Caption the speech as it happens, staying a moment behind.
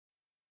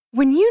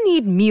When you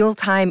need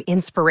mealtime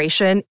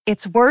inspiration,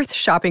 it's worth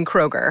shopping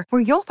Kroger,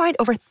 where you'll find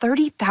over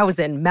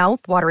 30,000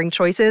 mouth-watering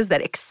choices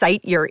that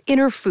excite your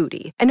inner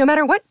foodie. And no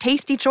matter what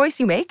tasty choice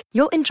you make,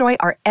 you'll enjoy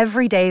our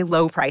everyday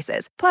low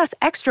prices, plus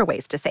extra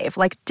ways to save,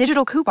 like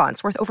digital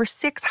coupons worth over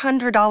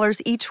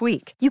 $600 each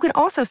week. You can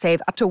also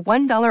save up to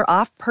 $1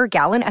 off per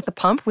gallon at the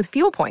pump with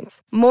fuel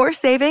points. More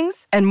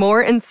savings and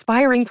more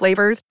inspiring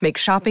flavors make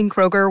shopping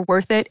Kroger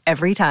worth it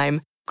every time.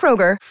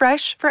 Kroger,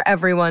 fresh for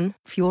everyone.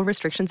 Fuel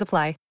restrictions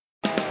apply.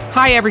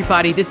 Hi,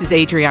 everybody. This is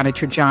Adriana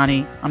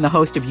Trajani. I'm the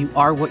host of You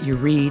Are What You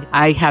Read.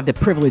 I have the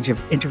privilege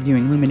of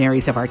interviewing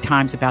luminaries of our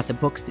times about the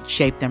books that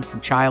shaped them from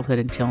childhood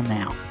until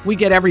now. We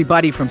get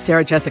everybody from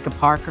Sarah Jessica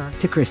Parker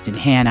to Kristen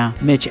Hanna,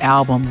 Mitch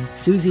Albom,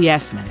 Susie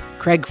Essman,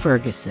 Craig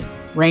Ferguson,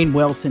 Rainn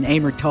Wilson,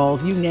 Amor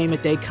Tolls, you name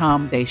it, they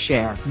come, they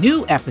share.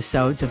 New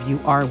episodes of You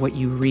Are What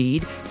You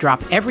Read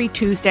drop every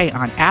Tuesday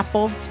on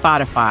Apple,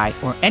 Spotify,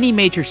 or any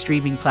major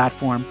streaming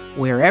platform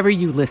wherever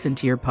you listen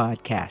to your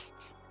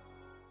podcasts.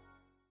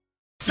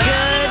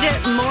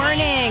 Good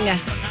morning.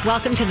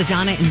 Welcome to the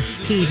Donna and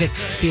Steve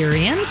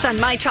Experience on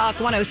My Talk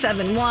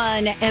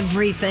 107.1,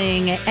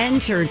 Everything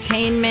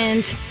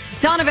Entertainment.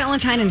 Donna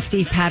Valentine and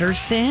Steve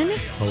Patterson.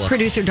 Hello.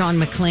 Producer Dawn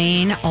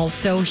McLean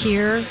also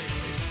here.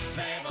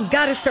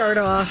 Got to start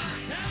off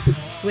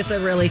with a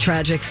really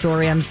tragic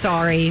story. I'm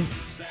sorry.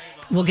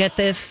 We'll get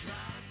this,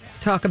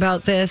 talk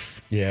about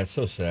this. Yeah, it's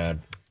so sad.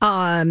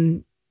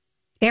 Aaron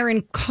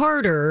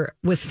Carter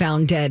was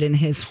found dead in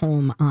his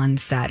home on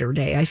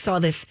Saturday. I saw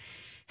this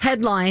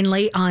headline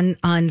late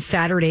on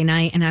Saturday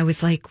night, and I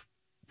was like,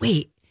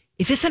 wait,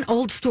 is this an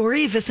old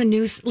story? Is this a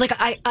new... Like,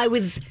 I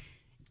was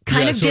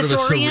kind of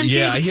disoriented.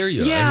 I hear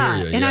you. Yeah. I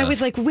hear you. And I was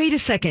like, wait a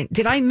second.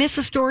 Did I miss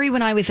a story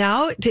when I was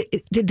out?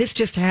 Did this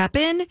just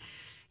happen?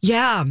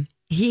 Yeah.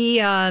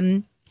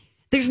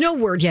 There's no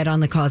word yet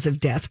on the cause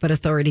of death, but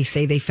authorities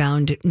say they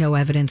found no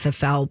evidence of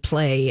foul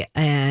play.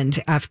 And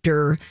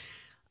after...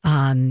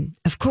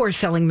 of course,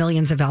 selling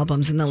millions of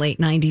albums in the late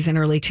 90s and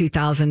early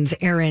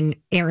 2000s,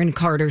 Aaron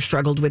Carter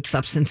struggled with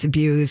substance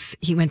abuse.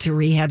 He went to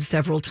rehab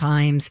several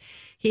times.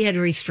 He had a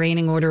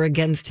restraining order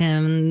against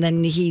him.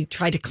 Then he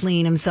tried to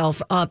clean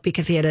himself up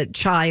because he had a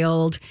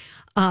child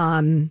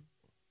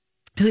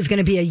who's going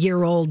to be a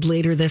year old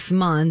later this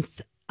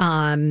month.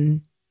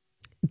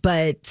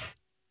 But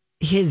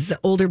his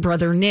older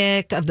brother,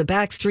 Nick, of the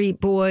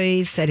Backstreet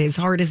Boys, said his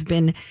heart has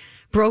been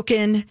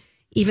broken.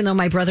 Even though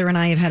my brother and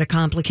I have had a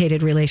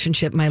complicated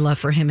relationship, my love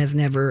for him has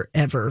never,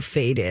 ever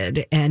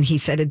faded. And he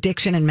said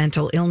addiction and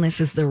mental illness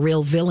is the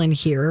real villain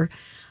here.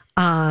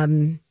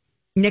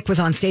 Nick was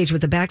on stage with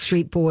the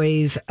Backstreet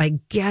Boys, I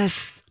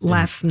guess,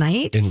 last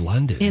night. In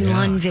London.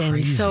 London.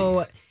 Crazy.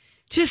 So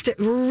just a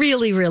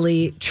really,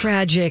 really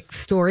tragic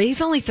story. He's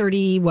only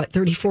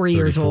 34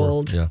 years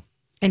old. Yeah.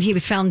 And he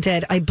was found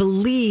dead. I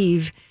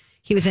believe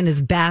he was in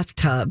his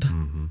bathtub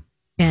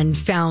and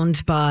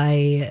found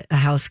by a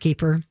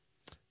housekeeper.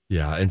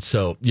 Yeah. And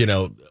so,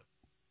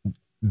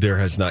 there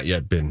has not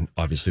yet been,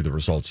 obviously, the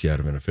results yet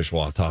of an official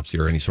autopsy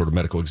or any sort of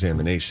medical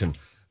examination,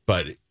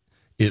 but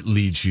it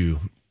leads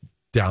you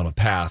down a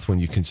path when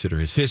you consider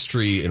his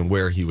history and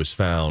where he was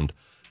found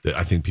that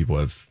I think people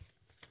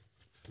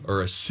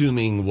are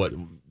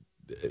assuming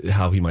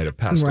how he might have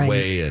passed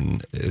away.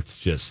 And it's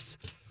just,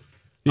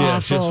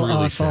 it's just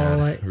really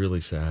sad.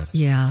 Really sad.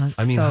 Yeah.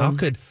 I mean,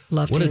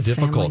 what a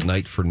difficult family.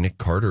 night for Nick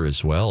Carter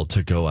as well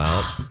to go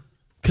out.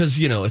 Because,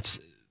 it's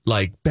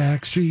like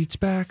Backstreet's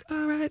back.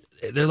 All right.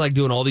 They're like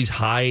doing all these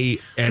high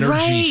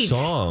energy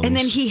songs. And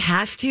then he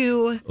has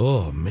to.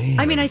 Oh, man.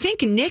 I mean, I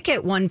think Nick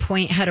at one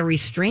point had a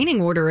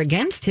restraining order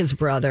against his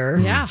brother.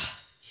 Yeah,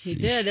 he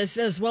did,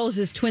 as well as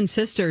his twin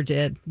sister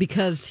did,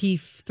 because he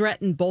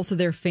threatened both of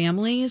their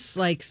families,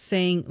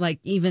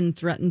 even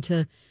threatened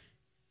to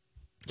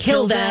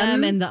kill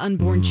them and the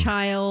unborn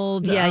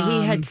child. Yeah,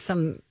 he had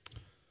some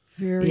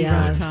very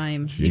rough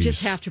time. You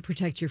just have to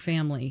protect your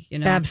family,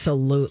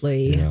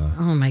 Absolutely. Yeah.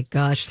 Oh my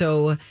gosh.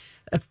 So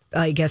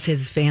I guess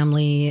his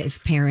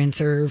parents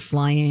are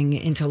flying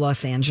into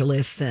Los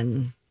Angeles,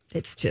 and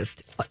it's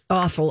just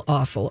awful,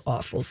 awful,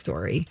 awful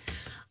story.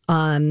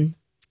 On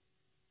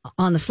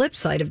the flip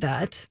side of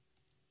that,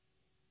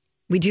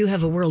 we do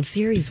have a World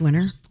Series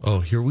winner.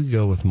 Oh, here we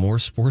go with more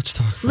sports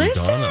talk from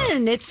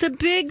Donna. It's a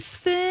big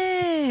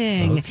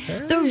thing.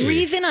 Okay. The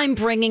reason I'm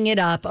bringing it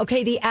up,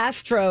 the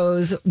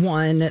Astros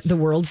won the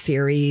World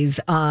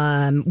Series.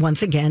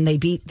 Once again, they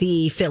beat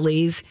the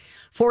Phillies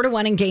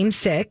 4-1 in Game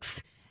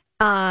 6.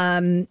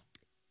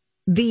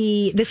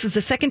 This is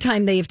the second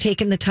time they have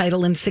taken the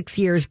title in 6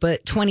 years,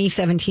 but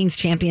 2017's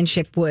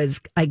championship was,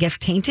 I guess,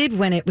 tainted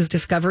when it was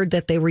discovered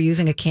that they were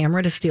using a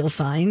camera to steal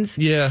signs.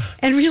 Yeah.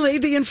 And relay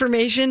the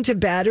information to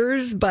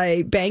batters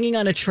by banging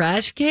on a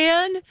trash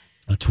can.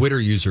 A Twitter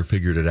user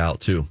figured it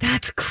out, too.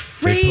 That's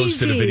crazy. They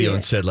posted a video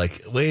and said,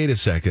 wait a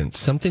second,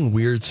 something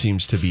weird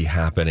seems to be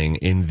happening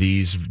in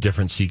these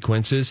different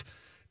sequences.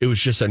 It was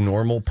just a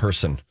normal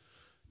person.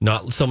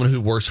 Not someone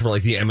who works for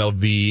the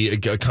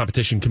MLB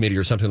competition committee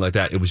or something like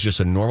that. It was just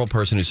a normal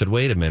person who said,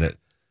 wait a minute,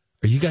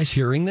 are you guys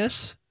hearing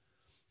this?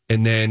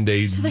 And then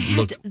they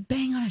had to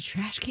bang on a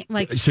trash can.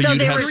 Like, so there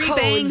you'd were have 3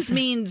 bangs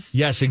means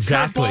yes,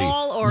 exactly.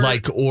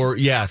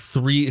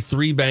 Curveball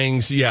three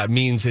bangs. Yeah,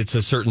 means it's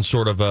a certain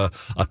sort of a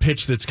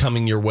pitch that's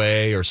coming your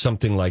way or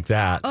something like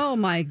that. Oh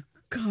my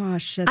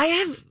gosh! I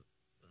have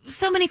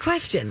so many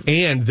questions.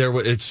 And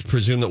it's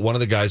presumed that one of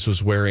the guys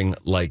was wearing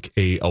like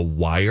a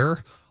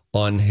wire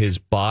on his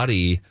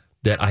body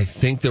that I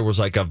think there was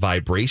like a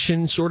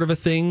vibration sort of a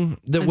thing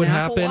that would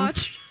happen.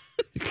 Watch?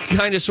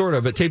 Kind of, sort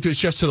of, but taped to his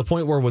chest to the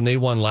point where when they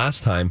won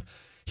last time,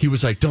 he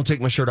was like, "Don't take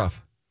my shirt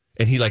off,"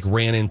 and he like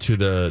ran into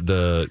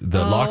the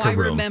locker room.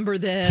 I remember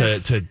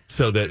this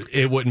so that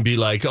it wouldn't be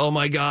like, "Oh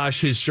my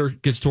gosh, his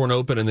shirt gets torn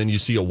open," and then you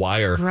see a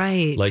wire,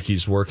 right? Like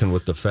he's working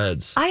with the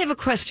feds. I have a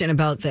question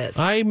about this.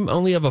 I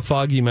only have a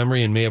foggy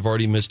memory and may have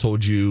already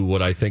mistold you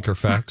what I think are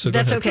facts. So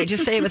that's okay.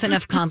 Just say it with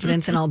enough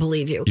confidence, and I'll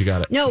believe you. You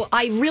got it. No,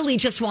 I really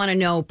just want to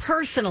know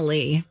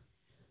personally.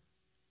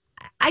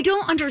 I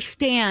don't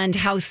understand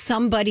how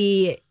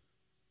somebody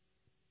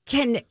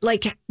can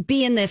like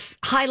be in this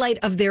highlight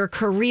of their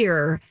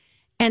career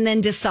and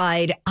then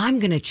decide I'm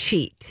going to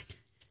cheat.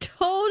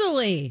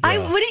 Totally.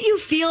 Wouldn't you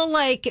feel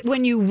like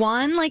when you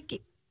won, like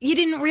you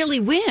didn't really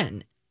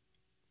win?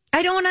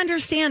 I don't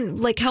understand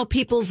like how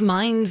people's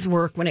minds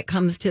work when it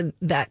comes to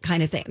that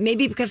kind of thing.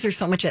 Maybe because there's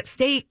so much at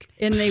stake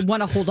and they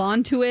want to hold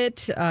on to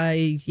it.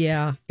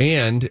 Yeah.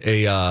 And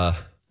a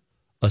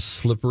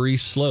slippery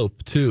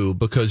slope too,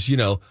 because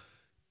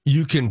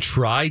you can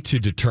try to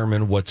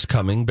determine what's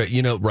coming, but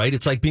right?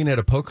 It's like being at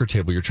a poker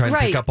table. You're trying to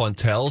pick up on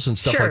tells and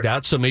stuff like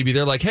that. So maybe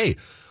they're like, hey,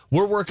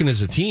 we're working as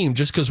a team.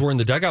 Just because we're in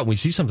the dugout and we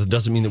see something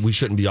doesn't mean that we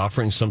shouldn't be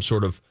offering some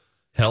sort of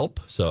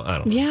help. So I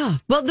don't know. Yeah.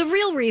 Well, the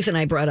real reason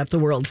I brought up the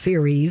World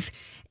Series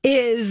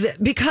is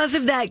because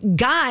of that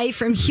guy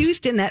from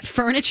Houston, that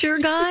furniture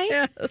guy.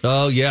 Yeah.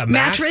 Oh, yeah.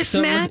 Mattress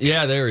Mac.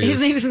 Yeah, there he is.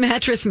 His name is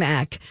Mattress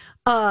Mac.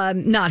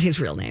 Not his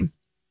real name.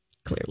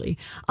 Clearly.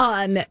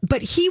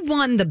 But he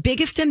won the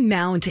biggest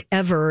amount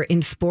ever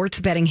in sports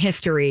betting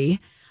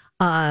history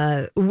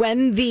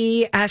when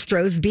the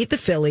Astros beat the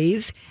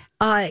Phillies.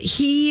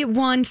 He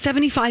won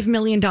 $75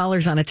 million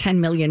on a $10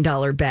 million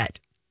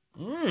bet.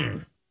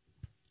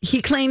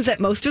 He claims that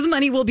most of the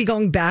money will be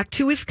going back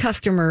to his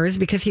customers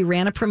because he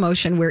ran a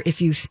promotion where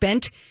if you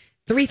spent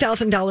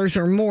 $3,000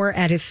 or more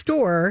at his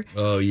store.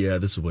 Oh, yeah,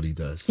 this is what he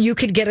does. You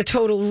could get a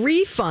total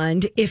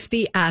refund if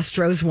the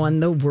Astros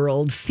won the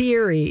World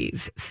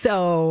Series.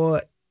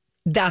 So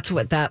that's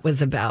what that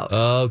was about.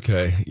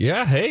 Okay.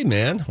 Yeah. Hey,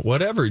 man.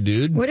 Whatever,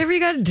 dude. Whatever you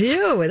got to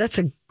do. That's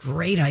a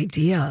great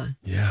idea.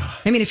 Yeah.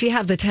 I mean, if you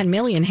have the $10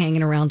 million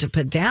hanging around to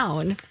put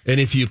down. And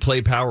if you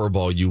play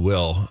Powerball, you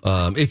will.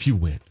 If you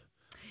win.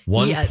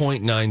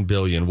 $1.9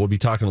 billion. We'll be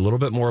talking a little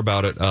bit more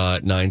about it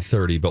at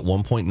 9:30, but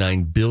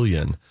 $1.9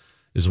 billion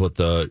is what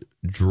the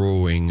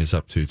drawing is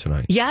up to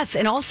tonight. Yes,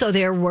 and also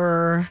there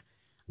were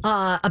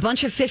a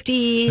bunch of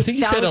 50. I think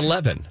you said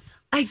 11.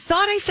 I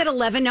thought I said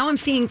 11. Now I'm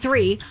seeing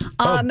 3.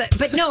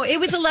 But no, it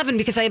was 11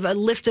 because I have a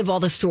list of all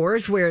the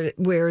stores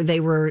where they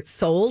were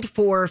sold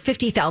for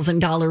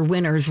 $50,000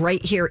 winners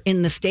right here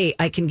in the state.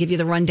 I can give you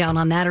the rundown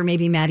on that, or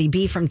maybe Maddie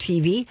B from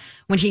TV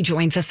when he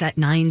joins us at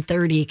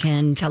 9:30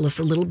 can tell us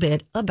a little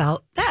bit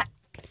about that.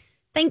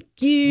 Thank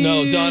you.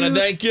 No, Donna,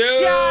 thank you.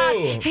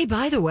 Stop. Hey,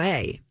 by the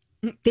way,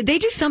 did they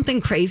do something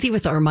crazy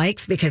with our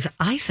mics? Because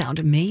I sound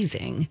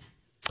amazing.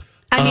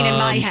 I mean, in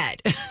my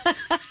head.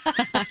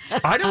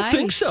 I don't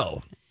think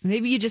so.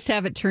 Maybe you just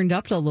have it turned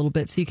up a little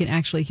bit so you can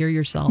actually hear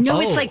yourself. No,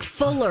 it's like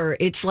fuller.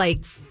 It's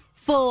like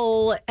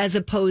full as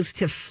opposed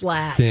to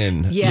flat.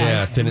 Thin. Yes.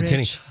 Yeah, thin and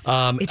tinny. It's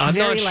I'm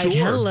very not like,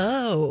 sure.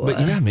 hello. But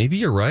yeah, maybe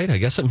you're right. I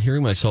guess I'm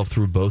hearing myself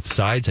through both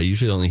sides. I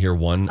usually only hear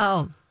one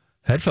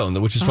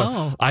headphone, which is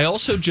fun. I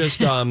also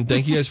just,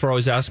 thank you guys for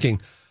always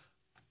asking,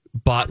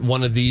 bought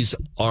one of these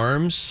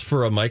arms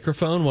for a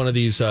microphone, one of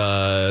these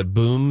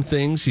boom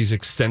things, these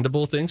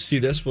extendable things. See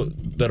this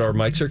that our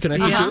mics are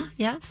connected to?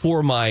 Yeah.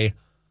 For my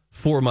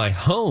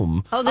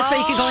home. Oh, that's why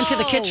you can go into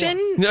the kitchen?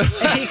 No.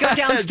 And you go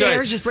downstairs,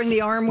 Right. just bring the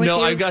arm with you?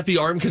 No, I've got the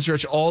arm can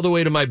stretch all the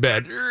way to my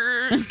bed.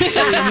 God.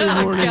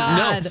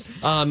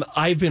 No,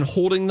 I've been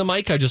holding the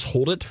mic. I just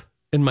hold it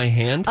in my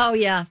hand. Oh,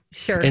 yeah,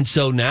 sure. And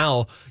so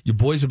now your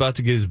boy's about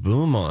to get his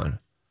boom on.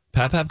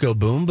 Pap, go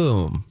boom,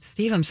 boom.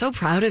 Steve, I'm so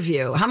proud of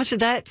you. How much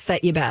did that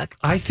set you back?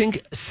 I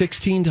think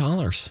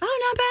 $16.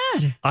 Oh, not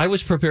bad. I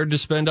was prepared to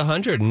spend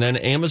 $100, and then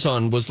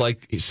Amazon was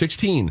like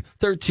 16,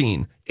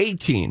 13,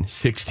 18,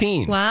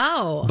 16.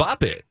 Wow.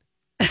 Bop it.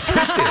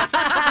 Twist it.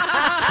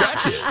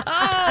 Scratch it.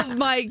 Oh,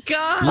 my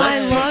God.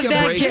 Let's love take a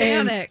that break,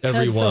 game.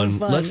 everyone. That's so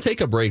fun. Let's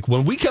take a break.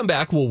 When we come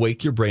back, we'll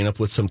wake your brain up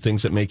with some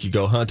things that make you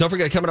go, huh? Don't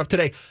forget, coming up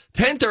today,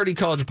 10:30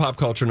 College of Pop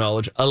Culture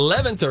Knowledge,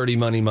 11:30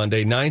 Money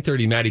Monday,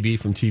 9:30 Maddie B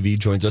from TV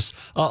joins us.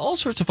 All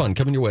sorts of fun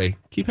coming your way.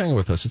 Keep hanging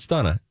with us. It's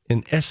Donna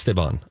and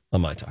Esteban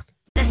on My Talk.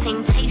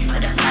 Hello.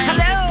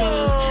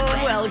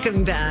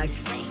 Welcome back.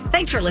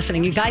 Thanks for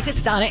listening, you guys.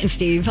 It's Donna and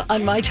Steve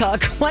on My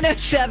Talk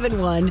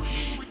 107.1.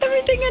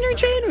 Everything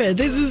entertainment.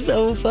 This is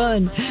so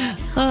fun.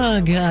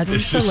 Oh, God. I'm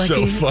This so is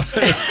lucky. so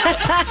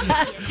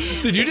fun.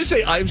 Did you just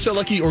say I'm so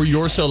lucky or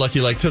you're so lucky,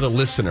 like to the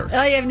listener?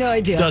 I have no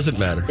idea. Doesn't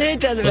matter. It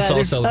doesn't Let's matter.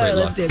 all celebrate right,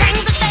 luck. let's do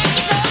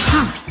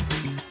this.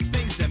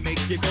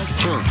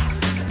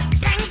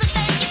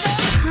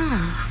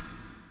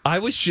 I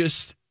was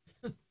just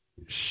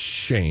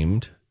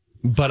shamed,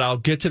 but I'll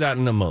get to that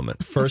in a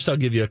moment. First, I'll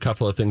give you a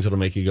couple of things that'll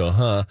make you go,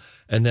 huh?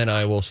 And then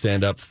I will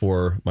stand up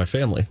for my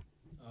family.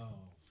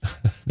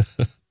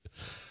 Oh.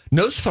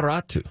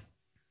 Nosferatu.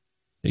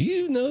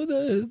 You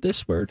know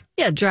this word?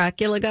 Yeah,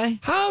 Dracula guy.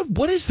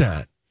 What is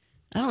that?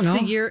 I don't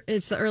know.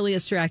 It's the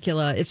earliest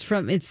Dracula. It's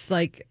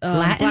like Latin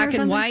or black and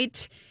something?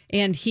 white,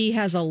 and he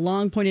has a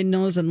long pointed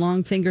nose and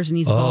long fingers, and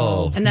he's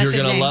bald. And that's you're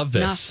his going to name. love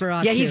this.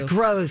 Nosferatu. Yeah, he's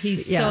gross.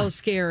 He's Yeah. so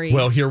scary.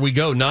 Well, here we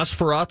go.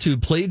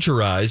 Nosferatu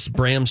plagiarized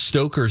Bram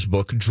Stoker's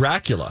book,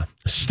 Dracula.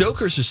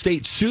 Stoker's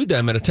estate sued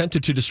them and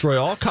attempted to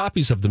destroy all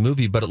copies of the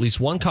movie, but at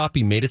least one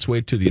copy made its way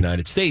to the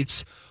United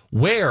States,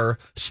 where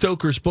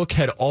Stoker's book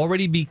had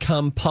already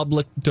become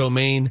public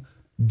domain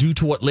due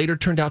to what later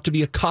turned out to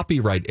be a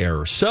copyright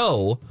error.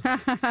 So,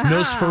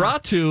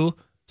 Nosferatu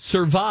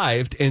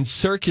survived and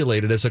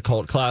circulated as a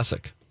cult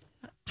classic.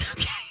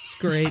 it's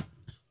great.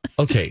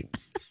 Okay,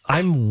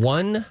 I'm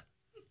one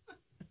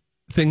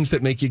things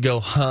that make you go,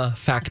 huh,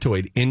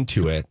 factoid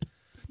into it.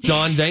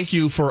 Dawn, thank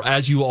you for,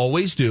 as you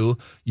always do,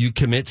 you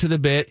commit to the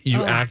bit,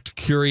 you act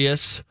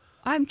curious.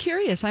 I'm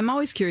curious. I'm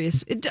always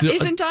curious.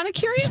 Isn't Donna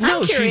curious?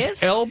 No, I'm curious.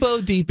 she's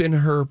elbow deep in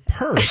her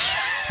purse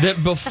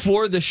that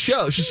before the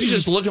show, she's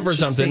just looking for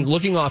something,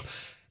 looking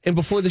off. And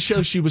before the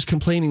show, she was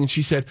complaining and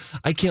she said,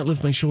 I can't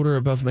lift my shoulder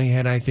above my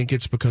head. I think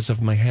it's because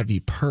of my heavy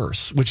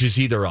purse, which is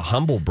either a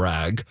humble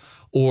brag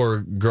or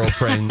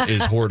girlfriend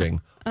is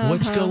hoarding.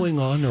 What's going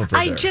on over there?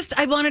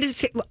 I wanted to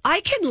say,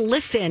 I can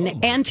listen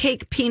and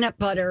take peanut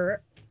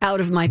butter out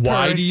of my purse.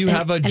 Why do you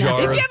have a jar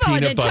If of you have an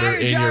peanut butter entire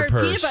in jar your of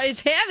peanut purse? butter,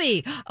 it's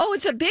heavy. Oh,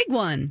 it's a big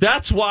one.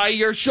 That's why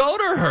your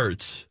shoulder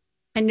hurts.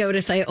 And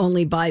notice I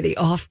only buy the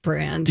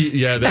off-brand.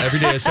 Yeah, the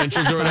everyday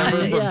essentials or whatever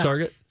from Yeah.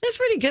 Target. That's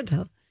pretty good,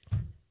 though.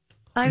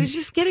 I was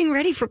just getting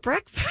ready for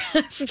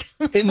breakfast.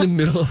 In the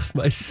middle of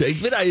my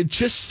segment, I had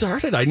just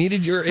started. I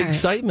needed your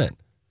excitement.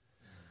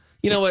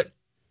 You know what?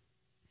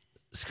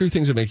 Screw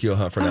things that make you a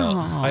hunt for now.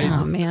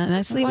 Oh, man.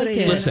 That's leave like it.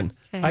 it. Listen,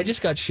 Okay. I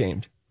just got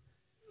shamed.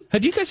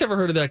 Had you guys ever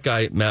heard of that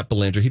guy, Matt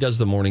Belanger? He does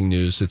the morning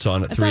news. It's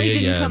on at I 3 thought a.m. he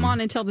didn't come on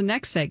until the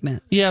next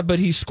segment. Yeah, but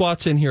he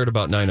squats in here at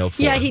about 9:04.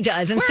 Yeah, he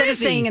does. Instead of is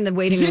he? saying in the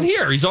waiting He's room. in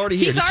here. He's already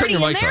here. He's Just turn your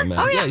already mic in on, there?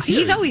 man. Oh, yeah. he's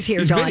He's here. always here,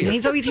 He's been Dawn. here.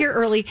 He's always here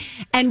early.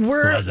 And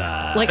we're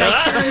like,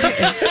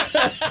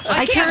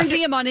 I can't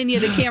see him on any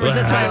of the cameras.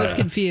 That's why I was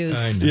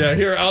confused. Yeah,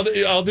 here I'll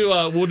do.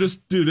 We'll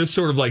just do this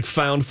sort of like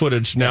found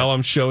footage. Now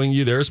I'm showing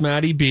you. There's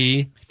Maddie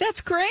B.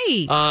 That's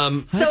great.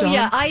 So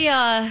yeah,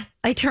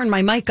 I turn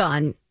my mic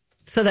on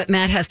so that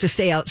Matt has to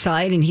stay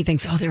outside, and he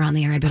thinks, oh, they're on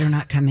the air. I better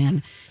not come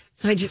in.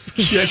 So I just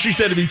Yeah, she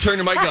said if you turn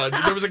your mic on,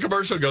 there was a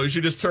commercial going. She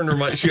just turned her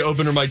mic. She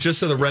opened her mic just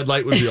so the red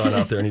light would be on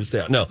out there, and he'd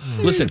stay out. No,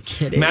 listen,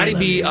 Maddie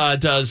B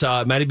does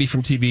Maddie B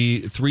from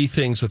TV 3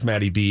 Things with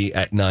Maddie B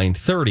at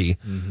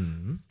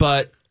 9:30.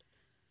 But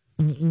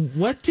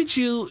what did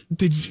you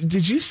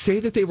say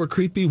that they were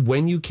creepy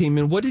when you came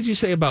in? What did you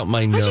say about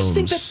my gnomes? I just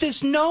think that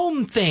this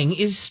gnome thing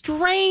is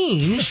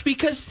strange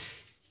because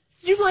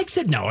you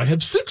said, no, I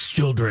have 6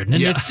 children.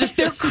 And it's just,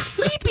 they're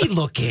creepy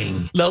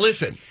looking. Now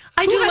listen.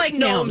 I Who do has like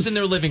gnomes in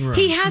their living room?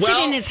 He has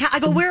Well- it in his house. I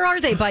go, where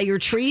are they? By your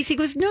trees? He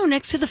goes, no,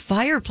 next to the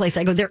fireplace.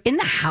 I go, they're in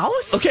the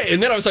house? Okay,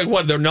 and then I was like,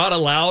 what? They're not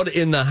allowed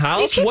in the You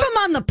house? keep What?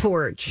 them on the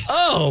porch.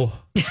 Oh,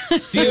 Do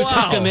you tuck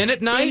Wow. them in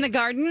at night? in the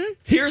garden?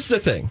 here's the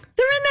thing.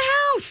 They're in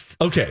the house.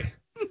 Okay.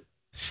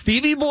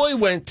 Stevie Boy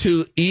went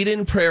to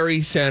Eden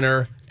Prairie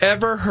Center.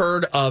 Ever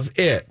heard of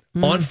it?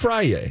 On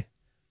Friday.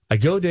 I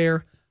go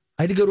there.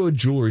 I had to go to a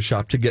jewelry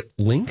shop to get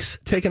links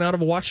taken out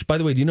of a watch. By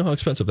the way, do you know how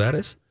expensive that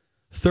is?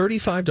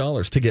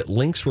 $35 to get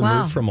links removed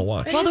Wow. from a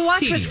watch. Well, the It's watch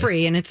tedious. was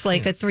free, and it's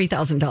like a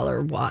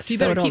 $3,000 watch. So you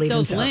so better it all keep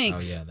those evens out.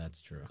 links. Oh, yeah,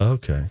 that's true.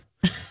 Okay.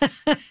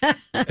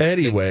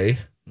 Anyway,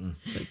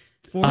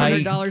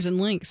 $400 in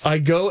links. I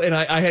go and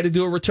I had to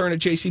do a return at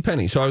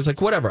JCPenney. So I was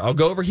like, whatever, I'll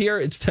go over here.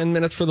 It's 10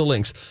 minutes for the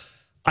links.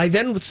 I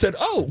then said,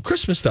 oh,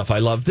 Christmas stuff. I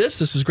love this.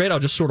 This is great. I'll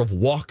just sort of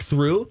walk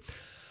through.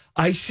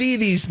 I see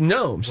these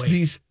gnomes.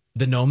 These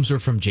The gnomes are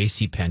from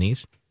J.C.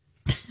 Penney's.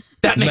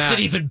 That makes Matt,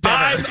 it even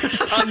better.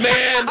 I'm a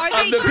man Are of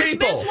they the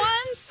Christmas people.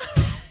 ones?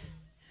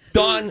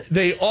 Don,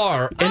 they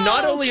are. And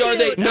not Oh, only are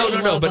they, cute. no,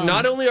 I but love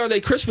not them. only are they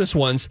Christmas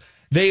ones,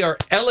 they are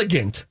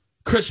elegant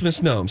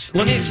Christmas gnomes.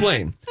 Let me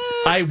explain.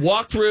 I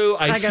walk through,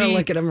 I I got to see,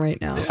 look at them right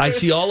now. I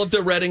see all of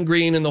the red and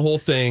green and the whole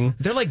thing.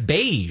 They're like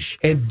beige.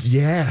 And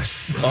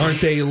yes,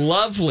 aren't they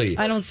lovely?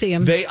 I don't see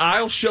them.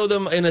 I'll show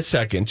them in a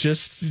second.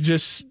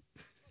 Just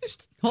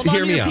Hold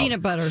Hear on me to your out.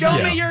 peanut butter. Show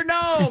Yeah. me your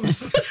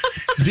gnomes.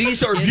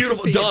 these are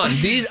beautiful. Don,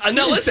 these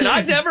now listen,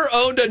 I've never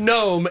owned a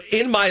gnome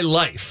in my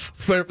life.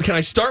 Can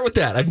I start with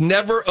that? I've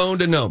never owned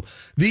a gnome.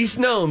 These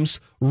gnomes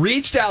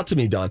reached out to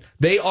me, Don.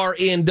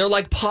 They're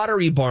like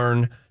Pottery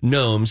Barn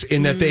gnomes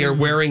in that they are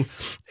wearing,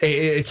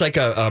 it's like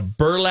a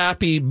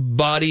burlappy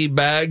body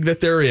bag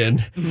that they're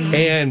in,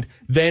 and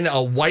then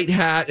a white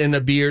hat and a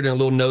beard and a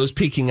little nose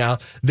peeking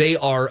out. They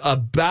are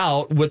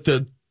about, with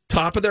the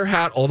top of their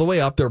hat all the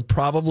way up, they're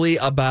probably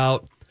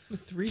about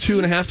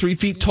 2.5, 3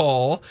 feet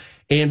tall,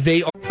 and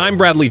they are. I'm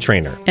Bradley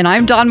Trainer. And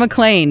I'm Don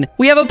McClain.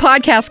 We have a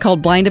podcast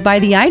called Blinded by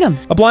the Item.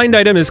 A blind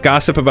item is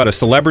gossip about a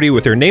celebrity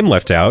with their name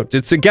left out.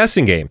 It's a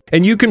guessing game,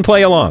 and you can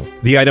play along.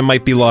 The item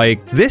might be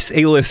like, this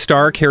A-list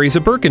star carries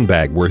a Birkin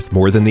bag worth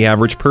more than the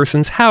average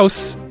person's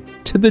house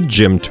to the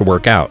gym to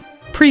work out.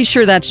 Pretty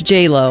sure that's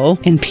J-Lo.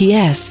 And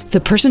P.S.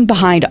 the person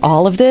behind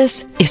all of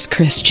this is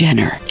Kris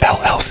Jenner,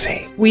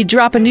 LLC. We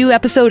drop a new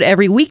episode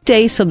every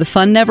weekday so the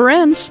fun never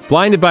ends.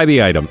 Blinded by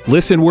the Item.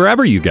 Listen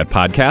wherever you get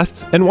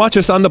podcasts and watch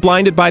us on the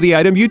Blinded by the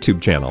Item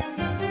YouTube channel.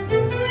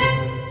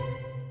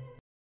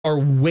 Are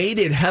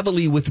weighted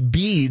heavily with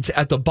beads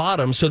at the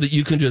bottom so that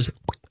you can just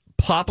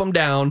pop them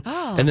down,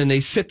 and then they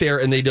sit there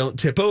and they don't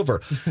tip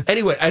over.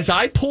 Anyway, as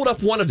I pulled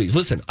up one of these,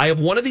 listen, I have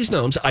one of these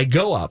gnomes. I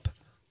go up.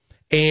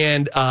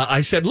 And I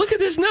said, look at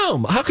this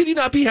gnome. How could you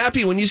not be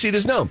happy when you see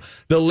this gnome?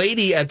 The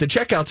lady at the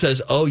checkout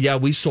says, oh, yeah,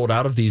 we sold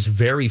out of these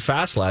very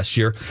fast last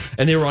year,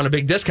 and they were on a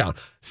big discount.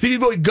 Stevie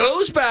Boy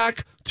goes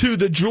back to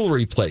the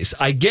jewelry place.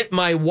 I get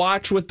my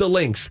watch with the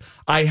links.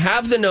 I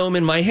have the gnome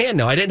in my hand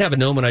now. I didn't have a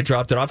gnome when I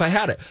dropped it off. I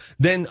had it.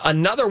 Then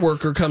another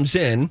worker comes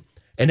in,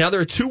 and now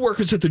there are 2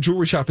 workers at the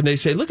jewelry shop, and they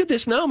say, look at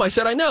this gnome. I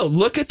said, I know.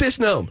 Look at this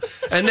gnome.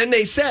 And then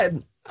they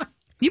said...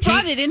 You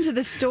brought it into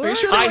the store?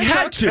 I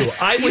had to.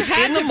 I was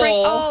in the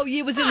mall. Oh,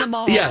 you was in the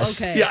mall.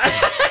 Yes. Okay. Yeah.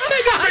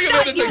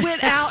 You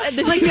went out and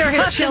Like they're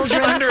his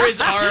children. Under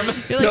his arm.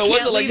 No, it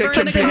wasn't like a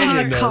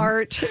companion gnome.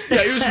 Cart.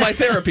 Yeah, it was my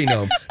therapy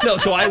gnome. No,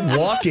 so I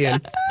walk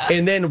in,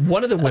 and then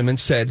one of the women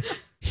said,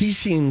 he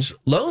seems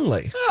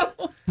lonely.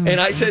 And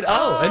I said,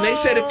 oh. And they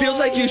said, it feels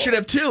like you should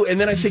have 2. And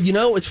then I said,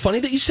 it's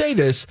funny that you say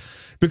this,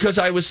 because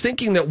I was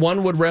thinking that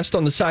one would rest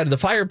on the side of the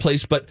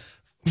fireplace, but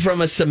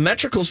from a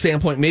symmetrical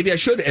standpoint, maybe I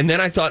should. And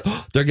then I thought,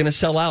 they're going to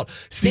sell out.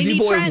 Stevie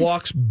Boy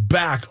walks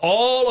back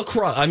all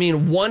across. I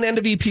mean, one end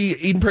of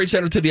Eden Prairie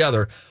Center to the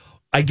other.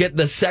 I get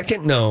the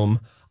second gnome.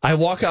 I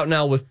walk out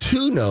now with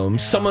 2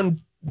 gnomes. Yeah. Someone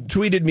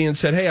tweeted me and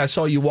said, hey, I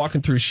saw you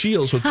walking through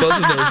Shields with both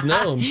of those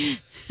gnomes.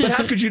 But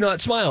how could you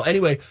not smile?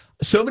 Anyway,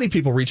 so many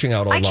people reaching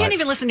out online. I can't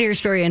even listen to your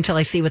story until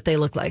I see what they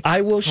look like.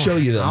 I will show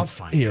you them. I'll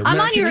find Here, I'm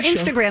Matt, on your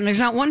Instagram. There's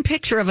not one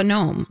picture of a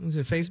gnome. Is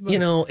it Facebook?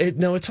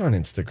 No, it's on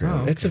Instagram. Oh,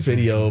 okay. It's a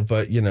video,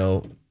 but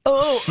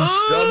Oh,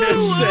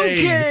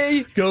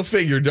 okay. Go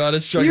figure.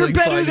 Donna's struggling. You're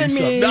better finding than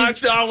me.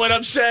 That's not what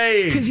I'm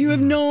saying. Because you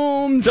have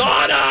gnomes.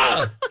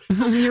 Donna!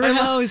 in your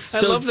house.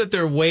 I love that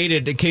they're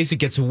weighted in case it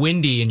gets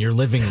windy in your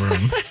living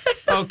room.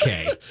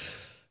 Okay.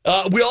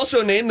 We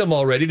also named them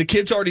already. The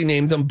kids already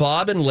named them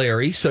Bob and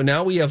Larry. So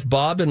now we have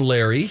Bob and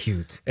Larry.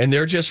 Cute. And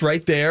they're just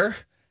right there.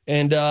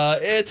 And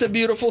it's a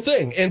beautiful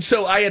thing. And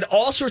so I had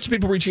all sorts of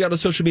people reaching out on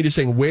social media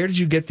saying, where did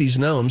you get these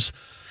gnomes?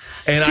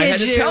 And I had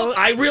to tell.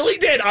 I really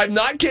did. I'm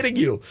not kidding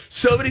you.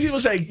 So many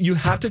people say, you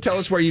have to tell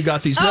us where you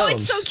got these gnomes. Oh,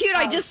 it's so cute.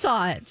 I just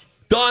saw it.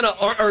 Donna,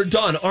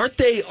 Don, aren't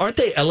they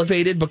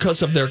elevated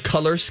because of their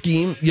color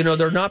scheme?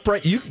 They're not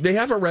bright. They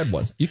have a red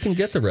one. You can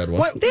get the red one.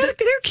 What? They're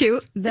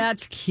cute.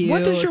 That's cute.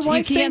 What does your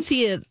wife You can't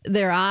think? see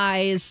their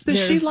eyes. Does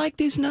she like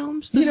these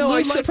gnomes?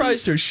 I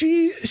surprised her.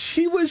 She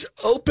was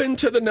open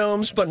to the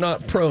gnomes, but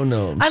not pro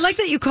gnomes. I like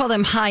that you call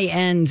them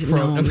high-end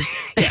gnomes.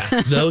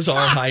 Yeah, those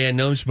are high-end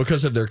gnomes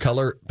because of their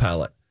color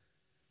palette.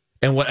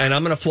 And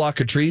I'm going to flock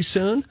a tree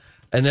soon,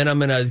 and then I'm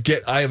going to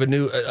get. I have a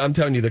new. I'm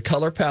telling you, the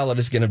color palette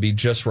is going to be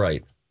just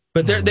right.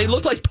 But they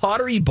look like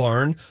Pottery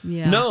Barn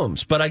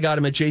gnomes. But I got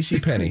them at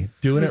JCPenney,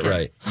 doing it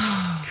right.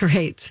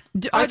 Great.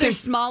 Are there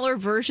smaller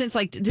versions?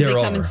 Like, do they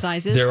come in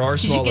sizes? There are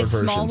smaller versions. Did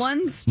you get small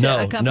versions.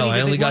 ones? No,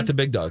 I only got the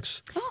big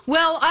dogs. Oh.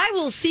 Well, I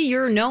will see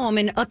your gnome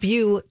and up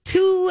you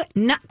 2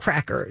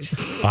 nutcrackers.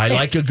 I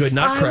like a good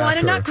nutcracker. I want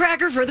a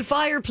nutcracker for the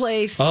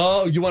fireplace.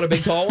 Oh, you want a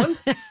big tall one?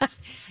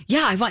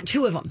 Yeah, I want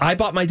 2 of them. I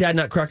bought my dad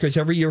nutcrackers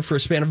every year for a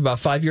span of about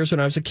 5 years when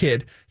I was a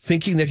kid,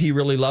 thinking that he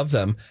really loved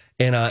them.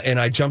 And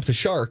I jumped the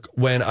shark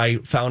when I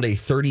found a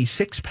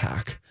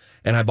 36-pack.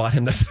 And I bought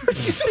him the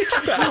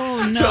 36-pack.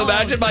 Oh, no. So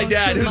imagine my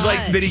dad, who's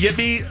like, did he get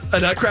me a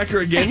nutcracker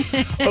again?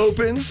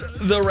 Opens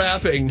the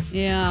wrapping.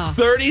 Yeah.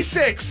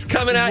 36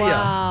 coming at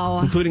Wow.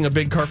 you. Including a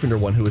big carpenter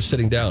one who was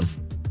sitting down.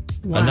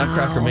 Wow. A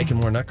nutcracker making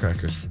more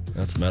nutcrackers.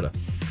 That's meta.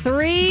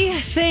 3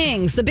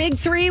 things. The big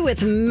 3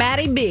 with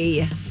Maddie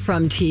B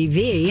from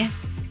TV.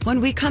 When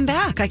we come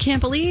back, I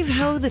can't believe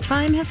how the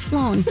time has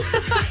flown. All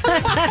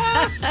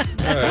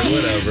right,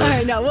 whatever. All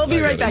right, no, we'll be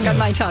right back on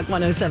My Talk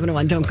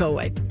 107.1. Don't go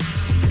away.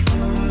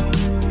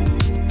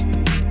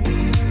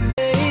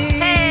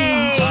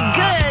 Hey,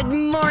 good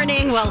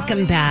morning.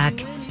 Welcome back.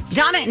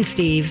 Donna and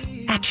Steve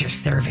at your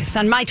service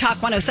on My Talk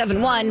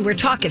 107.1, where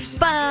talk is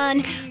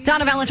fun.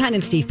 Donna Valentine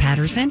and Steve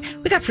Patterson.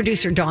 We got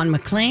producer Don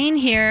McClain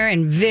here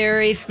and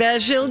very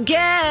special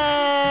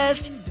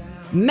guest,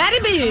 Maddie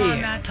B. Come on,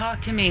 Matt, talk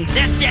to me.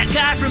 That's that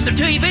guy from the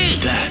TV.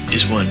 That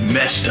is one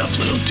messed up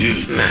little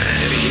dude.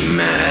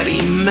 Maddie.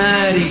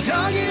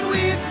 Talking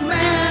with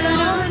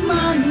Matt on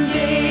Monday.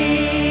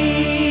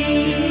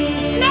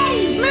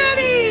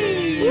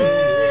 Maddie.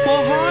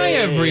 Well, hi,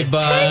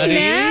 everybody. Hey,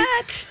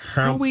 Matt.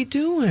 How we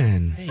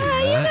doing? You know,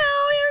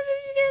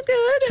 you're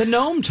good. The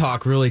gnome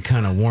talk really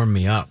kind of warmed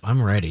me up.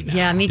 I'm ready now.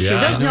 Yeah, me too.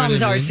 Yeah. Those You know what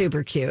gnomes I are mean?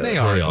 super cute. They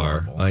are. They are.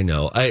 adorable. I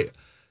know.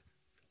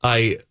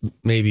 I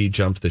maybe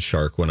jumped the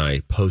shark when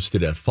I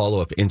posted a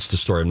follow-up Insta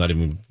story. I'm not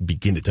even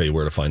begin to tell you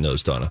where to find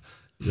those, Donna.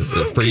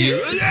 For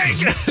you.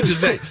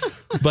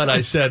 But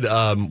I said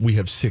we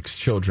have 6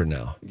 children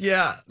now.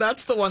 Yeah,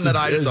 that's the one that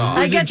I saw.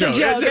 I get the joke.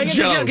 It's a I get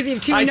the joke because you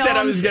have 2 I gnomes. said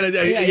I was going to,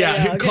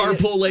 Okay.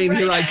 carpool lane,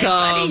 here I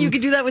come. Funny. You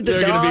could do that with the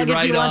They're gonna dog be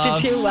if you wanted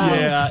write-offs. to. Wow.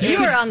 Yeah, You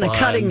it's are on the fun.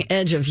 cutting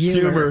edge of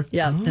humor.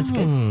 Yeah, that's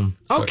good.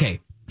 Okay.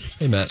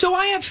 Hey, Matt. So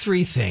I have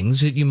 3 things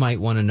that you might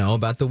want to know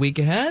about the week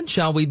ahead.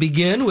 Shall we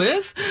begin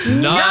with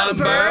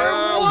Number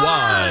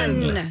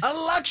 1.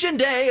 Election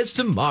Day is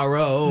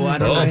tomorrow. I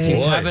don't know if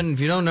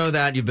you don't know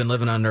that, you've been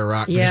living under a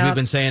rock because Yeah. we've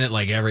been saying it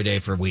like every day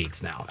for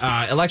weeks now.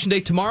 Election Day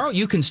tomorrow.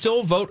 You can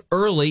still vote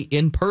early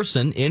in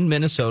person in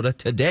Minnesota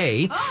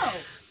today. Oh.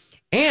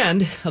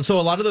 And so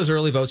a lot of those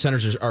early vote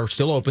centers are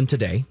still open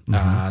today.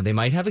 They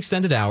might have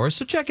extended hours,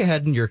 so check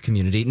ahead in your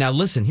community. Now,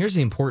 listen, here's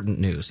the important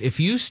news. If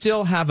you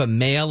still have a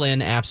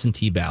mail-in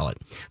absentee ballot,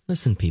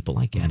 listen, people,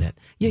 I get it.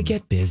 You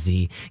get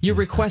busy. You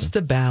request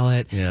a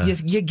ballot. Yeah.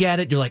 You get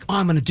it. You're like, oh,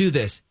 I'm going to do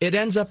this. It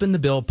ends up in the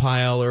bill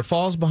pile or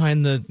falls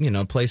behind the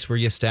place where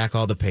you stack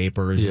all the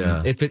papers.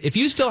 Yeah. And if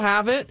you still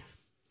have it,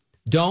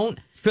 don't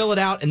fill it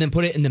out and then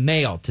put it in the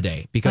mail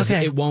today because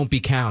it won't be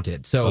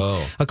counted.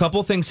 So a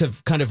couple of things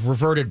have kind of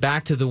reverted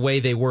back to the way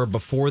they were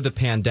before the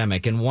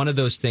pandemic. And one of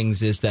those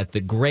things is that the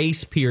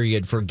grace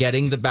period for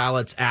getting the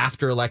ballots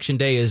after Election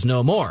Day is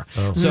no more.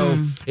 So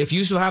if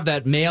you still have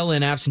that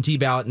mail-in absentee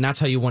ballot and that's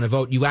how you want to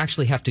vote, you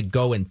actually have to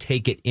go and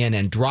take it in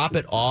and drop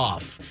it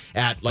off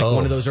at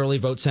one of those early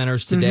vote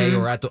centers today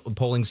or at the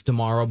pollings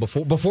tomorrow.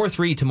 Before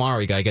 3 tomorrow,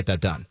 you got to get that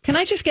done. Can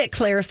I just get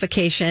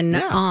clarification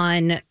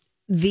on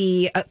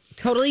the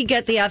totally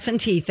get the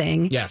absentee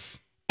thing? Yes.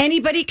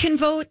 Anybody can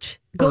vote,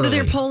 go to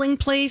their Early. polling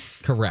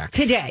place? Correct.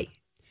 Today.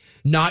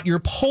 Not your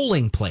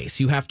polling place.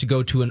 You have to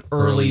go to an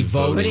early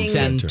voting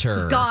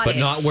center. Got But it.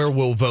 not where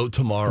we'll vote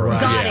tomorrow.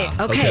 Right. Got Yeah. it.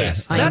 Okay.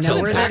 Yes. I That's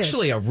know where that is.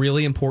 actually a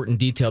really important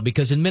detail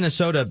because in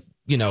Minnesota,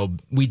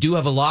 we do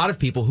have a lot of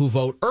people who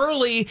vote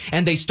early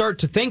and they start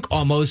to think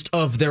almost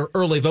of their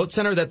early vote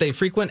center that they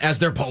frequent as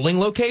their polling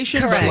location.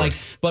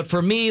 Correct. But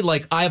for me,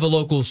 I have a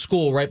local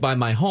school right by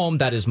my home.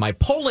 That is my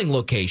polling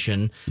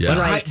location. Yeah.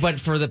 But, but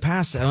for the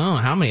past, I don't know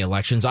how many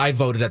elections, I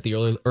voted at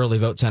the early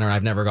vote center.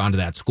 I've never gone to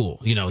that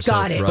school, So,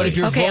 Got it. But if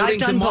you're Okay, I've voting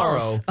done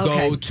tomorrow, both.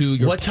 Okay. go to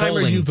your What time are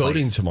polling you place.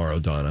 voting tomorrow,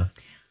 Donna?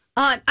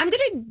 I'm going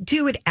to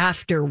do it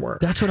after work.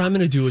 That's what I'm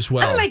going to do as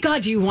well. Oh my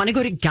God, do you want to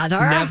go together?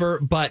 Never,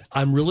 but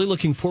I'm really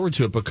looking forward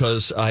to it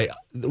because I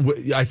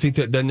think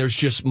that then there's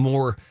just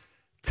more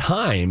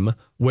time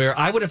where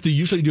I would have to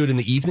usually do it in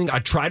the evening.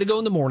 I'd try to go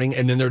in the morning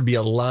and then there'd be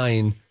a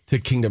line to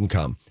Kingdom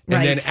Come.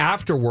 And then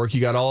after work, you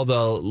got all the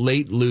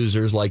late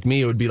losers like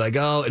me. It would be like,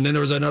 oh, and then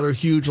there was another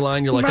huge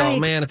line. You're like, oh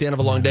man, at the end of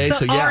a long day. But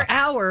so yeah. our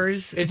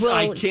hours,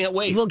 I can't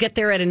wait. We'll get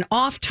there at an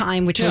off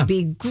time, which would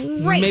be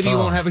great. Maybe you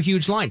won't have a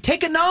huge line.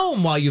 Take a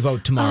gnome while you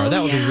vote tomorrow.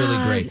 That would be really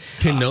great.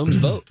 Can gnomes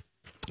vote?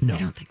 No. I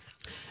don't think so.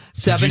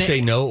 Did you say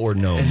no or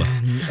gnome?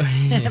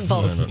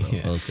 Both.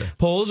 Okay.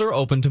 Polls are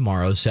open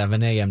tomorrow,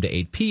 7 a.m. to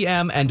 8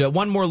 p.m. And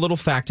one more little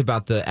fact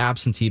about the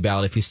absentee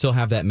ballot. If you still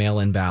have that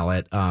mail-in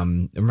ballot,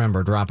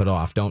 remember, drop it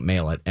off. Don't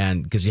mail it.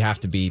 And because you have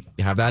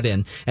that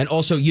in. And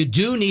also, you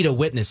do need a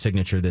witness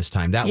signature this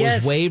time. That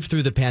was waived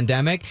through the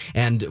pandemic.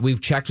 And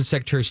we've checked with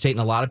Secretary of State, and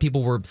a lot of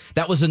people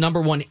that was the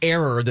number one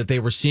error that they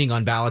were seeing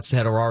on ballots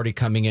that are already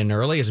coming in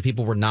early, is that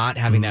people were not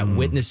having that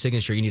witness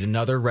signature. You need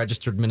another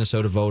registered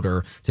Minnesota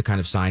voter to kind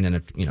of sign in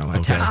a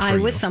test for I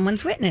you. was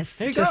someone's witness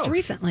just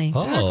recently.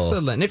 Oh.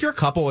 Excellent. And if you're a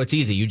couple, it's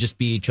easy. You just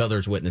be each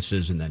other's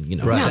witnesses and then,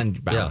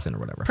 send ballots in or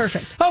whatever.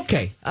 Perfect.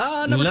 Okay.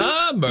 Number 2.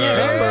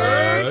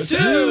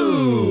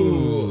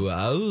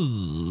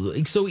 Oh.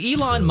 So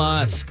Elon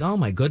Musk, oh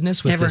my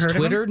goodness, with Never this heard of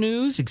Twitter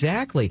news.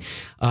 Exactly.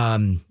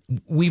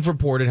 We've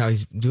reported how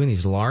he's doing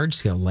these large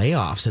scale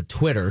layoffs at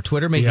Twitter.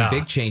 Twitter making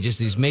big changes.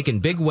 He's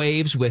making big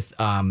waves with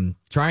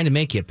trying to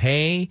make you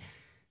pay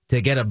to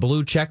get a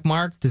blue check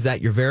mark. Does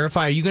that you're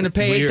verified? Are you going to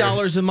pay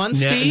 $8 a month,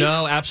 Steve?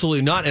 No,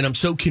 absolutely not. And I'm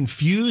so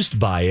confused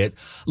by it.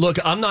 Look,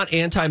 I'm not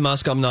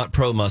anti-Musk. I'm not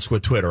pro-Musk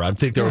with Twitter. I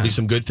think there will be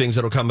some good things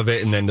that will come of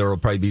it, and then there will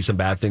probably be some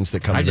bad things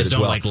that come of it as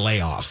well. I just don't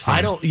like layoffs.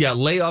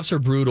 Layoffs are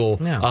brutal.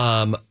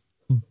 Yeah.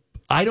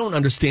 I don't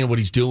understand what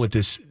he's doing with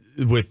this,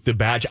 with the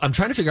badge. I'm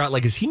trying to figure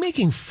out, is he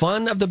making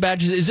fun of the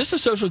badges? Is this a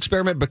social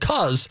experiment?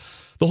 Because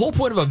the whole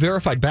point of a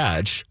verified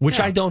badge, which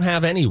I don't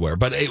have anywhere,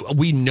 but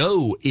we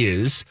know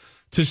is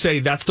to say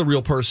that's the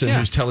real person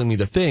who's telling me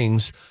the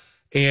things.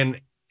 And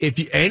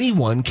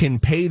anyone can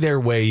pay their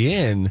way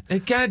in,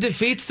 it kind of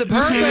defeats the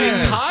purpose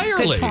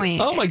entirely. Good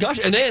point. Oh my gosh!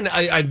 And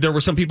then there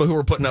were some people who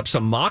were putting up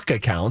some mock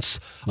accounts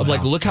of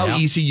look how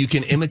easy you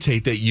can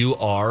imitate that you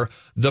are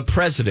the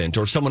president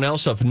or someone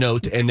else of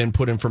note, and then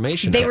put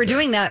information. They were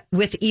doing that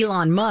with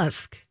Elon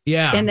Musk.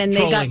 Yeah, and then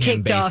they got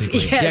kicked off.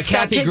 Yes,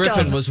 Kathy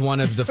Griffin was one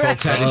of the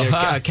folks that had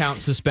their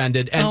account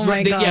suspended. And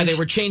they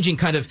were changing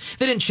they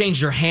didn't change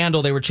their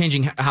handle. They were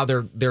changing how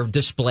their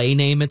display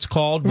name, it's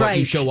called, what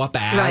you show up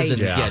as. Right.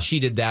 And she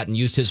did that and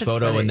used his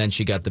photo, and then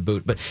she got the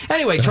boot. But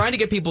anyway, trying to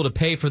get people to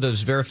pay for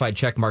those verified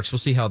check marks. We'll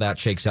see how that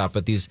shakes out.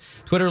 But these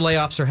Twitter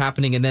layoffs are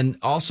happening. And then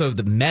also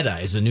the Meta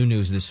is the new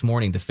news this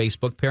morning, the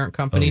Facebook parent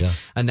company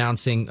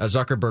announcing,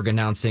 Zuckerberg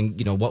announcing,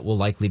 what will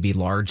likely be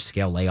large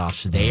scale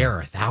layoffs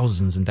there,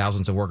 thousands and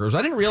thousands of workers.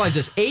 I didn't realize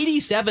this.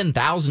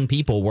 87,000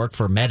 people work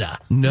for Meta.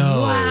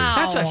 No. Wow.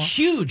 That's a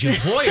huge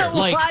employer. That's a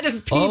lot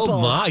of people.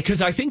 Oh my!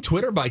 Because I think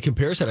Twitter, by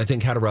comparison,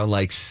 had around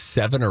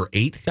 7,000 or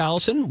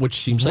 8,000, which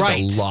seems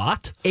like a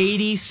lot.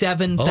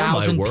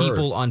 87,000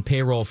 people on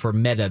payroll for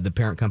Meta, the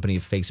parent company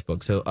of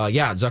Facebook. So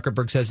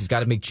Zuckerberg says he's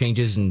got to make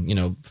changes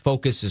and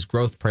focus his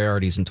growth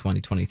priorities in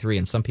 2023.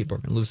 And some people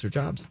are going to lose their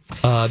jobs.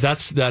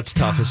 That's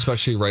tough,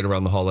 especially right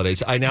around the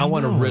holidays. I now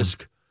want to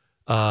risk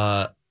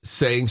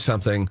saying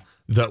something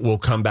that will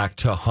come back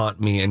to haunt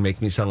me and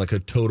make me sound like a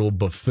total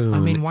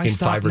buffoon why in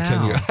stop 5 or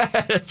 10 years.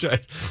 That's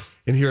right.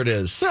 And here it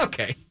is.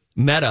 Okay.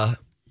 Meta,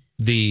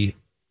 the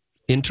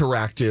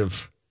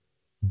interactive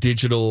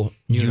digital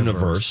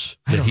universe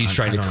that he's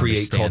trying to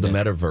create called the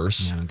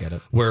Metaverse. Yeah, I don't get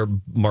it. Where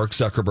Mark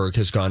Zuckerberg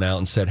has gone out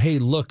and said, hey,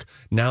 look,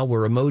 now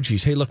we're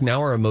emojis. Hey, look,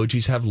 now our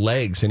emojis have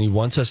legs. And he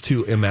wants us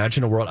to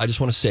imagine a world. I just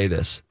want to say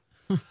this.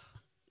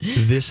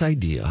 This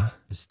idea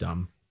is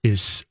dumb.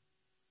 Is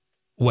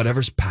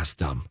whatever's past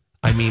dumb.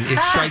 I mean, it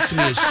strikes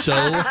me as so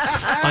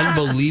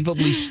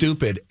unbelievably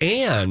stupid.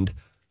 And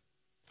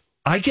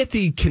I get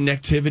the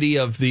connectivity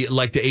of the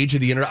age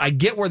of the internet. I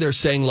get where they're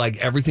saying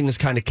everything is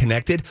kind of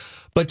connected,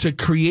 but to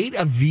create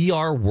a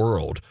VR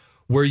world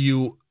where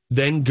you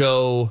then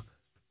go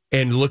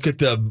and look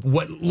at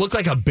what looked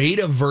like a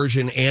beta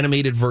version,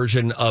 animated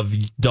version of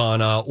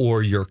Donna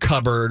or your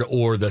cupboard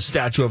or the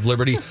Statue of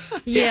Liberty.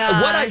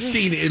 Yeah. What I've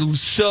seen is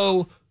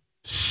so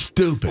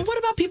stupid. Well, what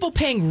about people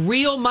paying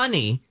real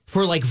money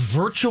for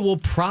virtual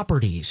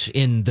properties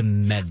in the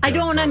Metaverse? I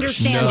don't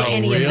understand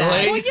any of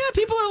that. Well, yeah,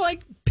 people are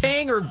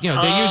paying or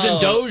they're using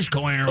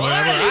Dogecoin or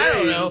whatever. I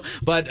don't know,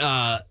 but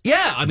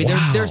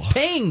they're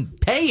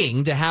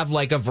paying to have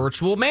a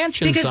virtual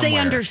mansion because somewhere. they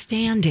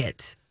understand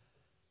it.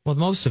 Well,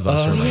 most of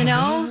us are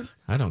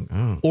I don't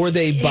know. Or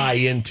they buy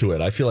into it.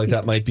 I feel like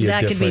that might be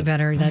that could be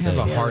better. I have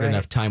a hard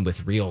enough time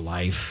with real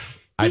life.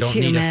 I don't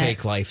need a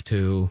fake life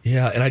too.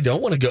 Yeah, and I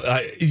don't want to go.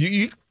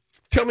 You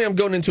tell me I'm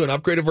going into an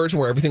upgraded version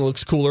where everything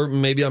looks cooler.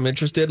 Maybe I'm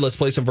interested. Let's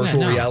play some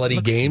virtual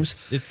reality games.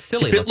 It's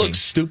silly. If it looks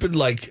stupid,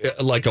 like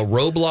a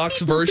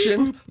Roblox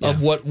version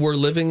of what we're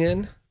living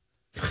in.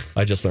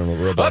 I just learned what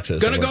Roblox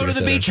is. Gonna go to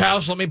the beach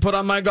house. Let me put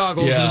on my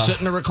goggles and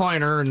sit in a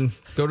recliner and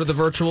go to the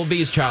virtual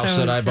beach house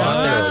that I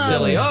bought. That's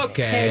silly.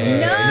 Okay.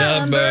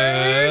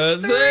 Number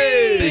 3.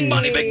 Big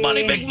money, big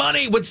money, big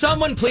money. Would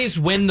someone please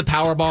win the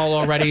Powerball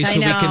already so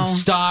we can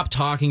stop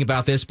talking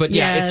about this? But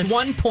it's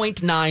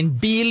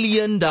 $1.9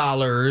 billion.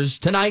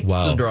 Tonight's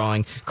the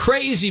drawing.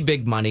 Crazy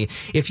big money.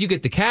 If you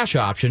get the cash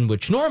option,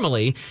 which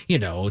normally,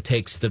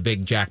 takes the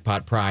big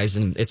jackpot prize,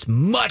 and it's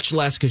much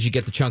less because you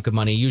get the chunk of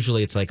money.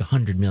 Usually it's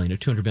 $100 million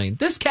or $200 million.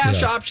 This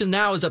cash option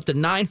now is up to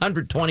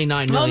 $929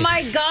 million. Oh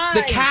my God.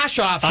 The cash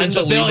option's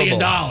 $1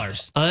 billion.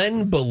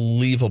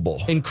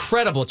 Unbelievable.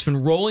 Incredible. It's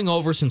been rolling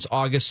over since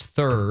August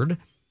 3rd,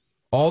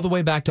 all the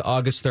way back to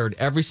August 3rd.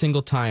 Every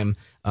single time,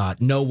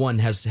 no one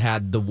has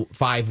had the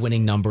 5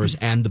 winning numbers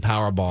and the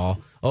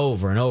Powerball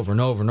over and over and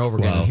over and over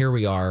again. And here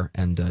we are.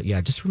 And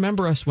just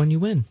remember us when you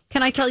win.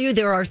 Can I tell you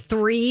there are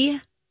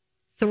three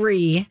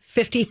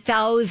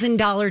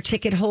 $50,000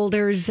 ticket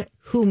holders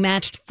who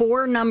matched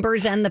 4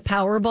 numbers and the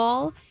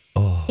Powerball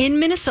in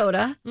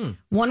Minnesota.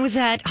 One was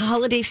at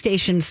Holiday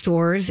Station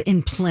stores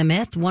in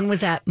Plymouth. One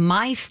was at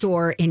my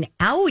store in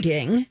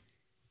Outing.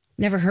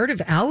 Never heard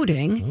of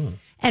Outing.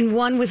 And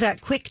one was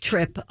at Quick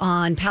Trip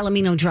on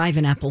Palomino Drive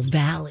in Apple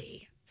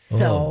Valley.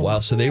 So, wow.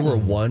 So they were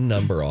 1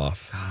 number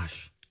off.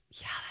 Gosh.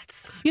 Yeah,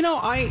 that's...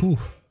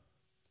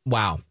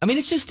 Wow. I mean,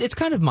 it's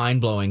kind of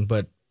mind-blowing,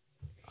 but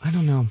I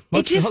don't know.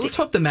 Let's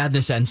hope the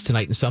madness ends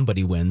tonight and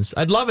somebody wins.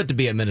 I'd love it to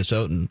be a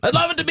Minnesotan. I'd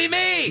love it to be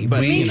me. But,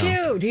 me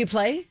too. Do you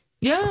play?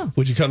 Yeah.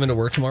 Would you come into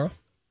work tomorrow?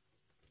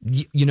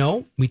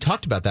 We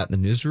talked about that in the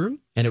newsroom,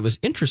 and it was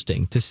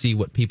interesting to see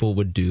what people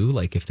would do,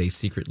 if they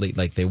secretly,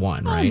 they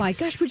won, right? Oh my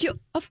gosh, would you?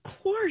 Of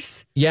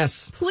course.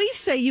 Yes. Please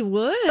say you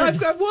would. I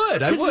would.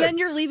 Because then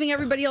you're leaving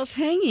everybody else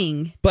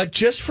hanging. But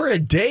just for a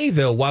day,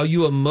 though, while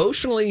you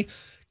emotionally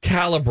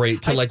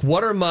calibrate to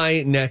what are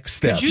my next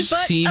steps? Could you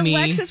see me?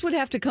 Alexis would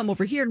have to come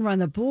over here and run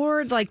the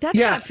board. That's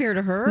not fair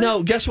to her.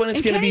 No, guess when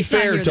it's going to be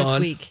fair,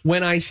 Dawn?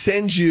 When I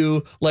send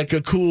you a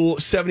cool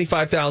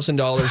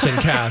 $75,000 in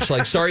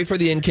cash. Sorry for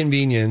the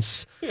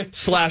inconvenience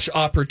 /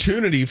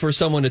 opportunity for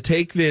someone to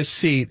take this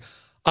seat.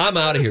 I'm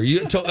out of here.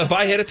 If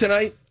I hit it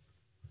tonight,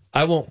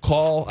 I won't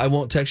call. I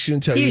won't text you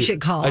and tell you. You should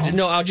call.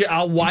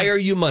 I'll wire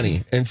you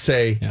money and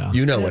say,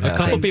 you know what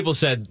happened. A couple people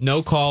said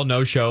no call,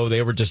 no show.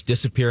 They were just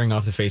disappearing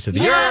off the face of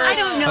the earth. I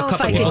don't know if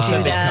I could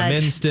do that. Come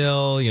in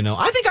still,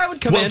 I think I would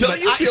come in.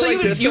 Don't you feel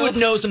like you would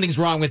know something's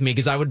wrong with me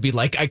because I would be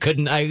like, I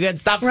had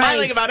stopped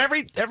smiling about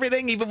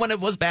everything, even when it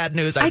was bad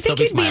news. I'd still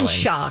be smiling. I think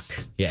you'd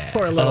be in shock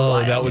for a little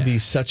while. Oh, that would be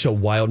such a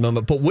wild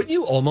moment. But wouldn't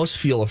you almost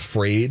feel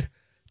afraid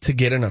to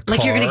get in a car?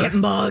 Like you're going to get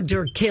mugged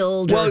or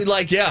killed? Well,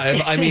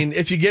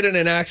 if you get in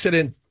an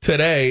accident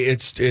today,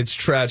 it's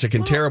tragic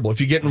and terrible.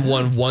 If you get in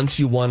one once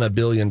you won $1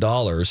 billion,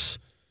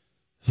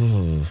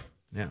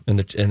 and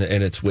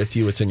it's with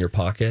you, it's in your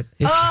pocket.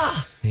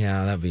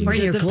 That'd be. Or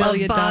in your glove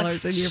 $1 billion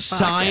box. in your pocket.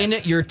 Sign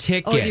your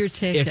ticket,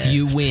 if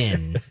you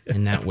win.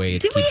 And that way,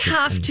 do we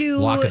have to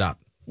lock it up?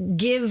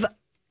 Give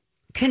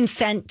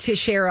consent to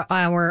share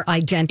our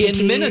identity?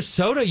 In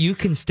Minnesota, you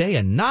can stay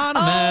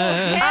anonymous.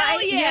 Oh,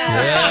 hell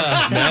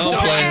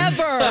yeah.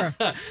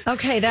 Forever.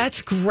 Okay,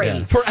 that's great.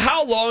 Yeah. For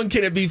how long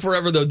can it be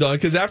forever, though, Dawn?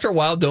 Because after a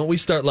while, don't we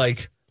start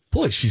like,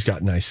 boy, she's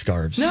got nice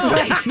scarves. No.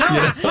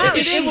 Wow,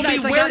 it is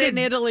nice. I got it in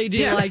Italy. Do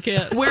you like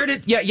it?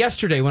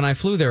 Yesterday when I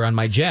flew there on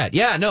my jet.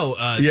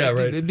 Right.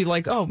 It'd be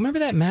like, oh, remember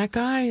that Matt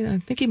guy? I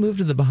think he moved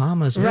to the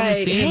Bahamas. We haven't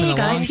seen him in a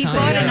guys, long he time.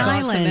 bought an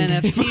island.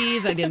 Some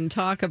NFTs. I didn't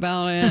talk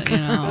about it.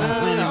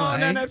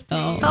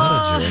 NFT.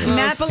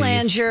 Matt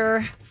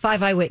Belanger,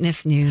 5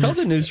 Eyewitness News. Tell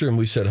the newsroom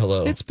we said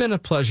hello. It's been a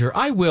pleasure.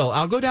 I will.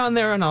 I'll go down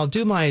there and I'll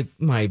do my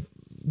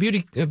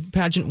beauty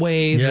pageant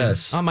wave.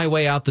 Yes. On my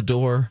way out the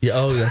door. Yeah.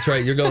 Oh, that's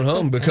right. You're going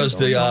home because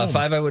the 5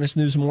 Eyewitness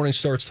News Morning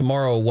starts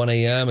tomorrow at 1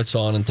 a.m. It's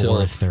on until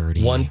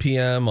 4:30. 1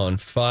 p.m. on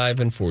 5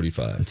 and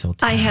 45. Until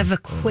 10. I have a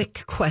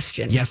quick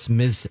question. Yes,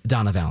 Ms.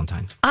 Donna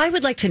Valentine. I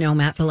would like to know,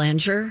 Matt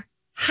Belanger,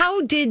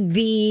 how did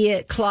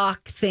the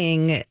clock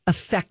thing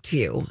affect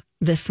you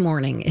this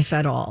morning, if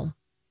at all?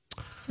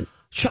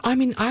 I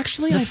mean,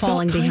 actually, I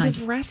felt kind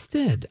of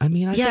rested. I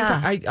mean,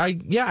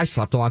 I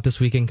slept a lot this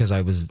weekend because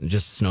I was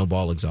just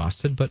snowball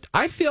exhausted, but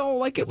I feel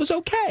like it was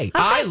okay.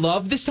 I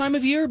love this time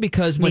of year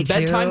because when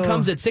bedtime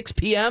comes at 6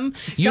 p.m.,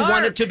 you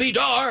want it to be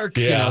dark.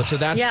 Yeah. So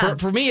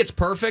that's for me, it's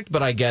perfect,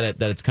 but I get it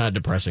that it's kind of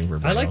depressing for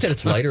everybody I like else. that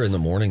it's lighter in the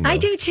morning, though. I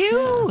do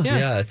too.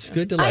 Yeah, it's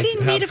good to I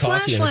didn't need a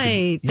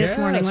flashlight this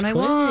morning when I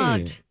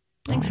walked.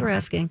 Thanks for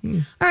asking.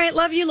 All right,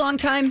 love you, long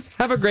time.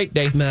 Have a great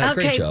day. Matt,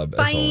 great job.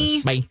 Bye. As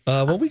always.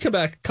 Bye. When we come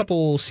back, a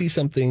couple see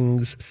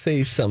somethings,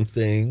 say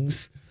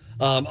somethings.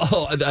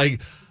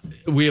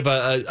 We have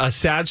a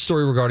sad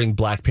story regarding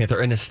Black Panther,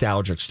 a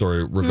nostalgic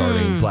story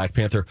regarding Black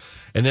Panther.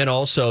 And then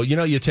also,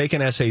 you take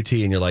an SAT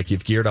and you're like,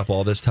 you've geared up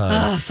all this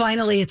time.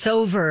 Finally, it's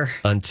over.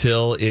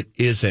 Until it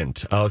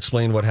isn't. I'll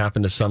explain what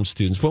happened to some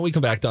students. When we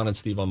come back, Don and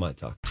Steve on My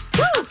Talk.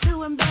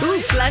 Ooh,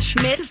 flesh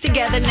mitts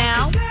together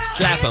now.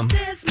 Slap them.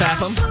 Slap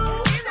them.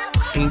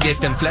 And get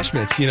them flesh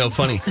mitts.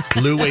 Funny.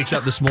 Lou wakes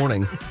up this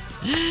morning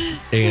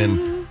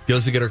and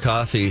goes to get her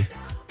coffee.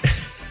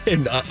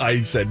 And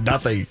I said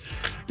nothing.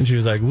 And she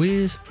was like,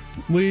 we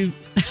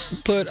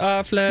put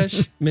our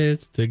flesh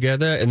mitts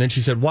together. And then she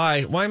said,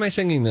 why? Why am I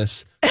singing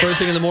this first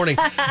thing in the morning?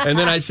 And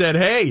then I said,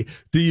 hey,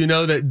 do you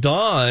know that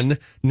Dawn,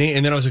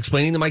 and then I was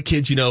explaining to my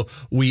kids,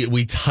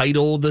 we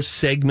title the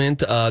segment,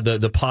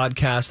 the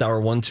podcast, hour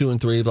 1, 2, and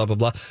 3, blah, blah,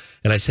 blah.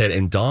 And I said,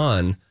 and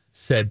Dawn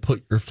said,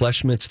 put your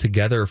flesh mitts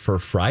together for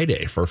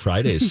Friday's.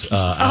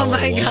 Oh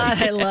my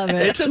God, I love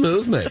it. It's a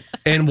movement.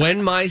 And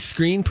when my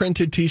screen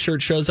printed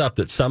T-shirt shows up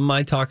that some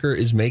My Talker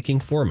is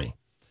making for me,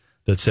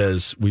 that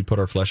says we put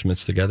our flesh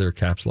mitts together,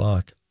 caps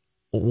lock.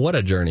 What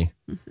a journey.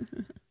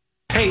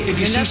 Hey, if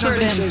you see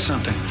something, say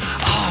something.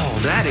 Oh,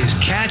 that is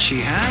catchy,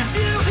 huh?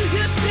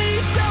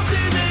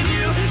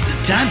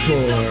 Time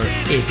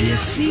for If You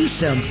See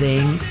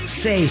Something,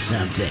 Say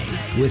Something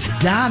with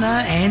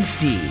Donna and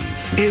Steve.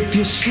 If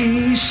you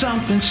see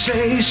something,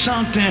 say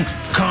something.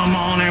 Come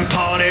on and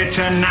party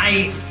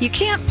tonight. You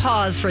can't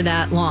pause for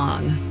that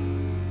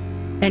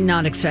long and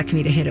not expect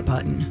me to hit a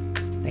button.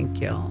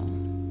 Thank you.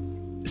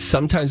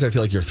 Sometimes I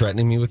feel like you're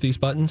threatening me with these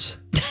buttons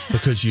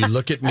because you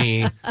look at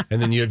me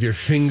and then you have your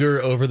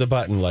finger over the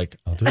button like,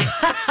 I'll do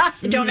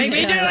it. Don't make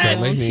me do it.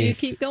 Don't you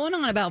keep going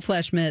on about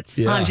flesh mitts.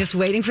 Yeah. I'm just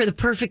waiting for the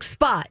perfect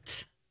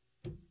spot.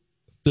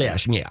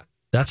 Flesh, yeah.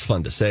 That's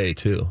fun to say,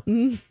 too.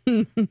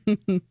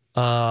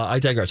 I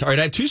digress. All right,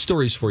 I have 2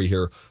 stories for you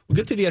here. We'll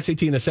get to the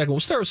SAT in a second. We'll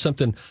start with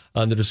something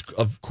that is,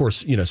 of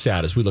course,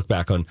 sad as we look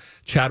back on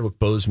Chadwick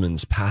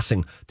Boseman's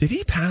passing. Did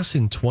he pass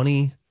in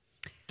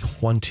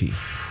 2020?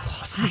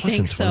 I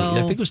think so. I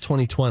think it was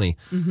 2020.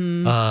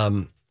 Mm-hmm.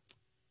 And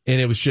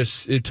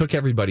it took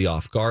everybody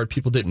off guard.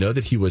 People didn't know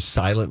that he was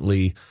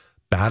silently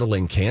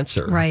battling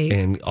cancer. Right.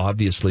 And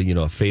obviously,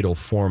 a fatal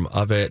form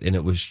of it. And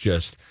it was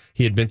just,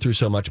 he had been through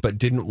so much, but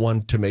didn't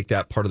want to make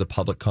that part of the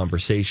public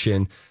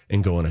conversation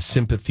and go on a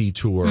sympathy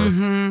tour.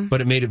 Mm-hmm. But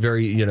it made it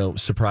very,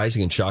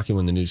 surprising and shocking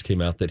when the news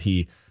came out that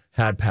he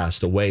had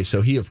passed away.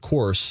 So he, of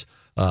course,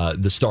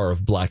 the star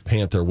of Black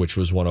Panther, which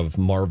was one of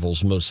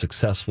Marvel's most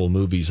successful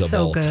movies of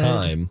all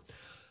time.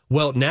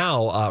 Well,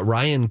 now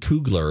Ryan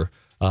Coogler,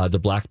 the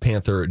Black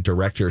Panther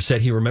director,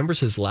 said he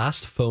remembers his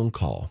last phone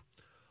call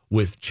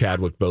with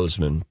Chadwick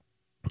Boseman.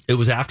 It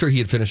was after he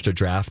had finished a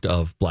draft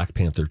of Black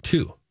Panther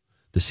 2,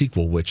 the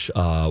sequel, which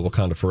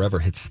Wakanda Forever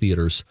hits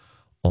theaters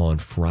on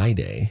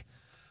Friday.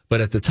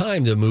 But at the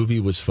time, the movie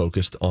was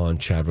focused on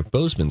Chadwick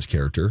Boseman's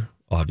character,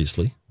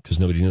 obviously, because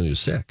nobody knew he was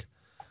sick.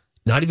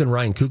 Not even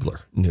Ryan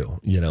Coogler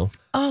knew,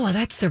 Oh, well,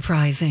 that's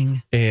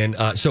surprising. And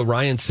so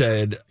Ryan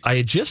said, I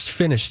had just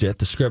finished it,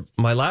 the script.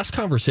 My last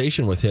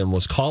conversation with him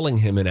was calling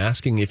him and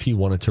asking if he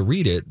wanted to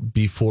read it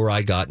before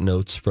I got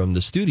notes from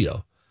the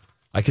studio.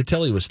 I could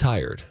tell he was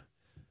tired.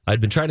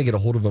 I'd been trying to get a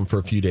hold of him for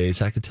a few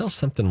days. I could tell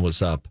something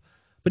was up,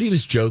 but he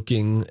was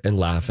joking and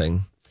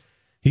laughing.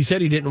 He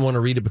said he didn't want to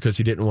read it because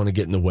he didn't want to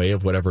get in the way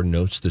of whatever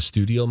notes the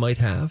studio might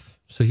have.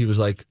 So he was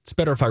like, it's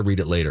better if I read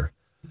it later.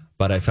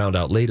 But I found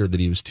out later that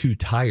he was too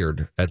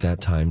tired at that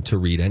time to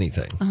read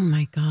anything. Oh,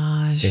 my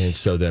gosh. And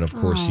so then, of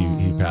course, he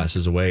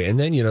passes away. And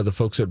then, the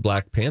folks at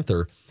Black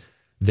Panther,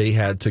 they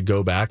had to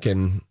go back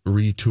and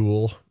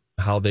retool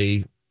how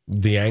the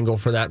angle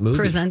for that movie.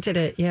 Presented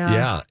it,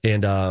 yeah. Yeah.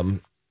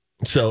 And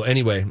so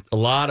anyway, a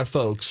lot of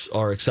folks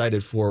are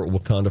excited for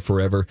Wakanda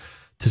Forever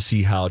to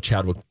see how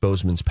Chadwick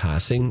Boseman's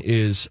passing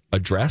is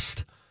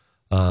addressed,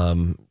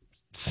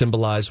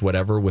 symbolized,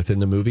 whatever, within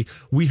the movie.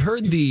 We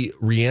heard the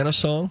Rihanna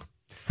song.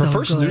 Her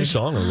first new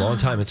song in a long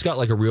time. It's got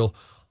like a real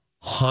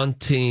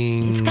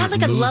haunting, it's got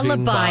like a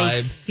lullaby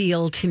vibe.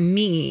 feel to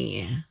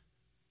me.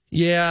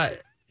 Yeah.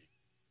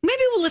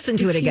 Maybe we'll listen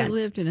to it again. He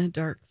lived in a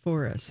dark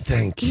forest.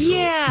 Thank you.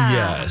 Yeah.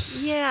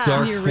 Yes. Yeah.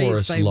 Dark You're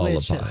raised forest by lullaby.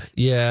 witches.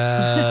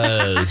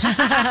 Yes.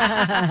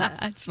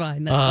 That's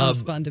fine. That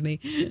sounds fun to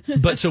me.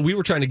 But so we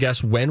were trying to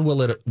guess when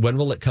will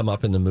it come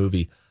up in the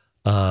movie?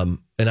 And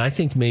I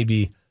think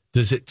maybe,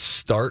 does it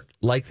start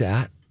like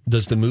that?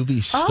 Does the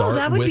movie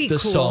start with the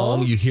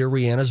song? You hear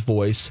Rihanna's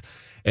voice,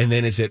 and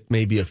then is it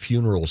maybe a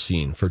funeral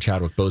scene for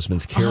Chadwick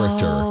Boseman's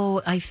character?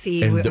 Oh, I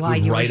see and why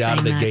you were right out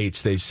of the saying that.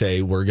 gates, they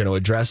say, we're going to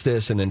address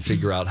this and then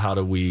figure out how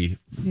do we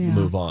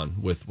move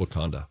on with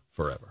Wakanda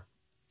Forever.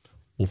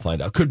 We'll find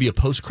out. Could be a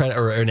post-credit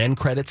or an end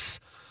credits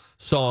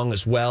song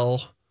as well.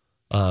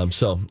 So we'll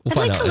I'd find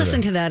like out to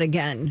listen to that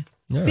again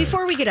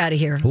before we get out of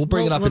here. We'll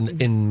bring it up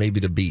in maybe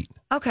the beat.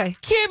 Okay.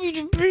 Give me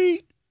the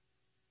beat.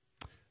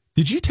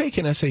 Did you take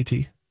an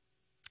SAT?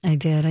 I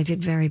did. I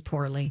did very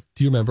poorly.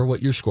 Do you remember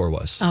what your score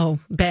was? Oh,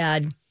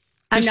 bad.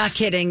 I'm not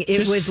kidding.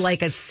 It was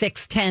like a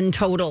 610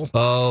 total.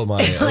 Oh, my.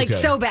 Like okay.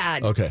 so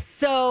bad. Okay.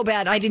 So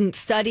bad. I didn't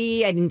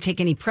study. I didn't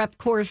take any prep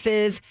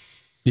courses.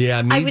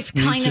 Yeah, me, I was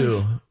me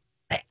too.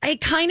 I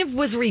kind of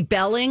was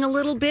rebelling a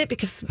little bit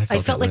because I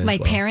felt like my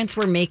parents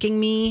were making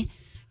me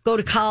go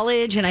to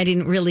college and I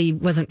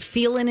wasn't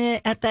feeling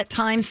it at that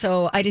time.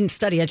 So I didn't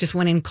study. I just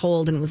went in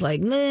cold and was like,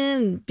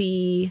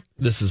 B.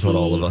 This is what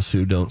all of us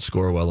who don't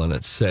score well in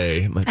it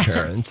say. My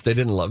parents, they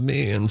didn't love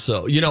me. And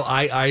so,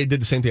 I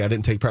did the same thing. I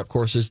didn't take prep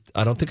courses.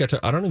 I don't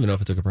even know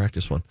if I took a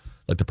practice one,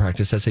 like the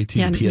practice SAT,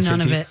 PSAT. None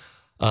of it.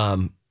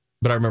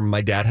 But I remember my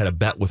dad had a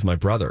bet with my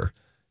brother.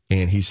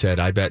 And he said,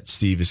 I bet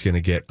Steve is going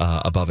to get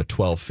above a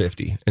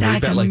 1250. And they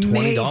bet like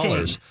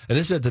 $20. And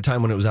this is at the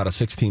time when it was out of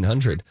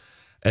 1600.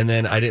 And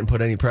then I didn't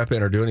put any prep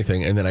in or do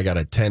anything. And then I got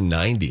a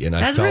 1090. And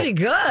That's pretty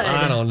good.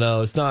 I don't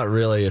know. It's not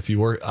really.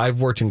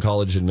 I've worked in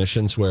college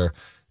admissions where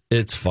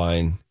it's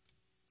fine.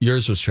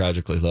 Yours was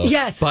tragically low.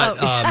 Yes. But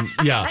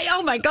yeah.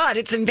 Oh my God,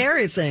 it's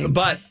embarrassing.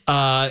 But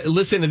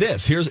listen to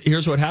this.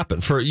 Here's what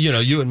happened. For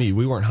you and me,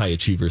 we weren't high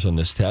achievers on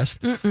this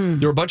test. Mm-mm.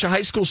 There were a bunch of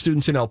high school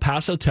students in El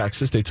Paso,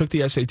 Texas. They took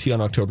the SAT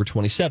on October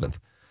 27th.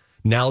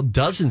 Now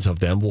dozens of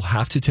them will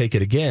have to take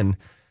it again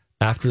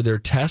after their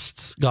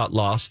tests got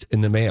lost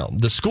in the mail.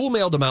 The school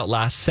mailed them out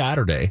last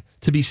Saturday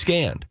to be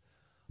scanned,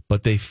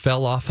 but they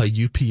fell off a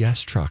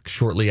UPS truck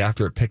shortly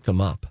after it picked them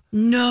up.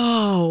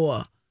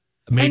 No.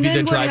 Maybe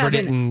the driver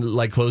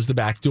didn't close the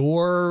back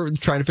door,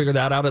 trying to figure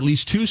that out. At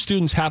least 2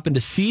 students happened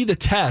to see the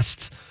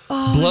tests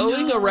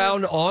blowing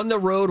around on the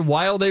road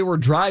while they were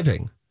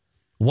driving.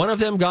 One of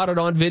them got it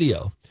on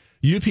video.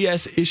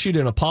 UPS issued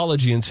an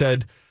apology and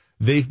said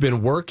they've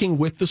been working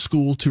with the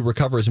school to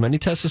recover as many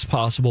tests as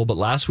possible, but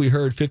last we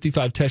heard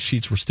 55 test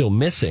sheets were still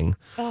missing.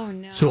 Oh,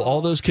 no. So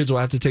all those kids will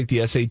have to take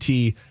the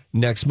SAT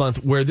next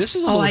month. Where this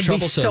is a little troublesome. I'd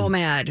be so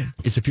mad.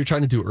 Is if you're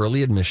trying to do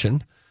early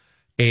admission.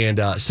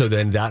 And so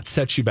then that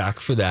sets you back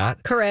for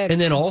that. Correct.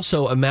 And then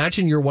also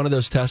imagine you're one of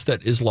those tests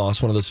that is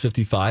lost, one of those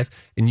 55,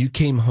 and you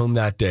came home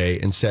that day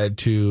and said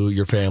to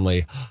your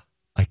family,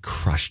 I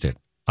crushed it.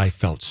 I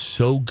felt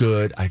so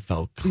good. I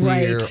felt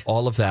clear,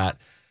 all of that.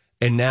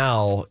 And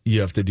now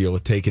you have to deal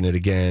with taking it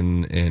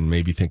again and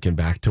maybe thinking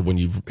back to when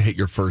you hit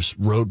your first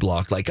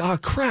roadblock, like, oh,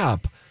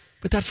 crap.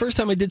 But that first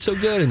time I did so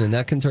good. And then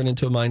that can turn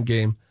into a mind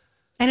game.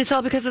 And it's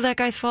all because of that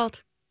guy's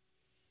fault.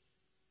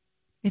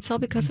 It's all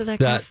because of that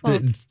guy's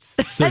fault.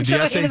 So the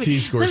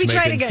SAT scores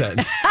making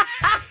sense.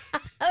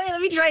 Let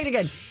me try it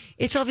again.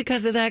 It's all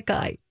because of that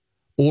guy.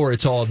 Or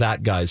it's all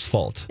that guy's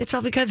fault. It's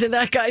all because of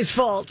that guy's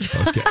fault.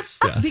 Okay.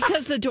 Yes.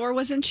 Because the door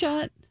wasn't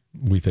shut?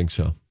 We think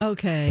so.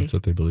 Okay. That's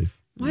what they believe.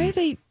 Why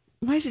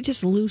is it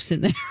just loose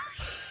in there?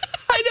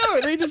 I I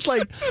know. They just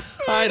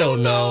I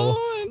don't know.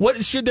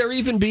 What should there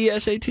even be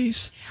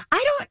SATs?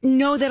 I don't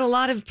know that a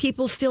lot of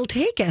people still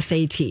take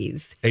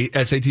SATs.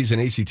 SATs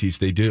and ACTs,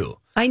 they do.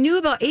 I knew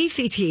about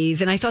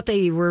ACTs, and I thought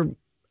they were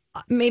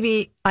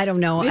maybe, I don't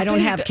know. I don't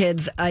have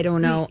kids. I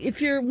don't know.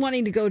 If you're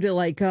wanting to go to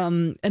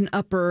an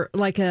upper,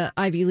 a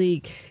Ivy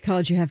League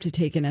college, you have to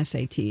take an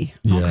SAT. Yeah.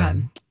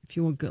 Okay. If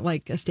you will go,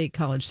 a state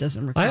college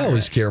doesn't require I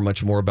always care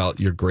much more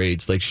about your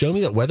grades. Show me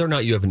that whether or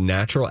not you have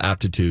natural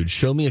aptitude.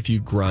 Show me if you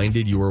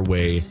grinded your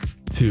way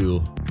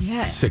to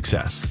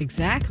success.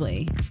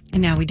 Exactly.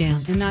 And now we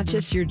dance. And not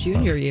just your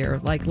junior year.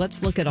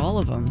 Let's look at all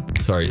of them.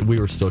 Sorry, we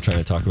were still trying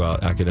to talk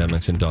about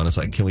academics, and Donna's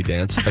can we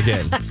dance?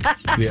 Again,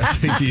 the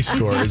SAT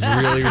score is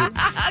really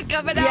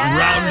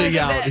rounding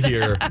out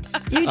here.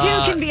 You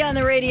too can be on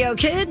the radio,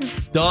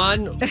 kids.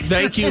 Dawn,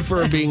 thank you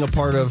for being a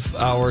part of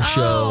our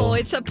show. Oh,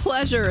 it's a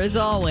pleasure, as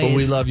always. Well,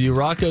 we love you.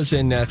 Rocco's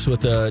in next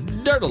with a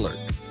Dirt Alert.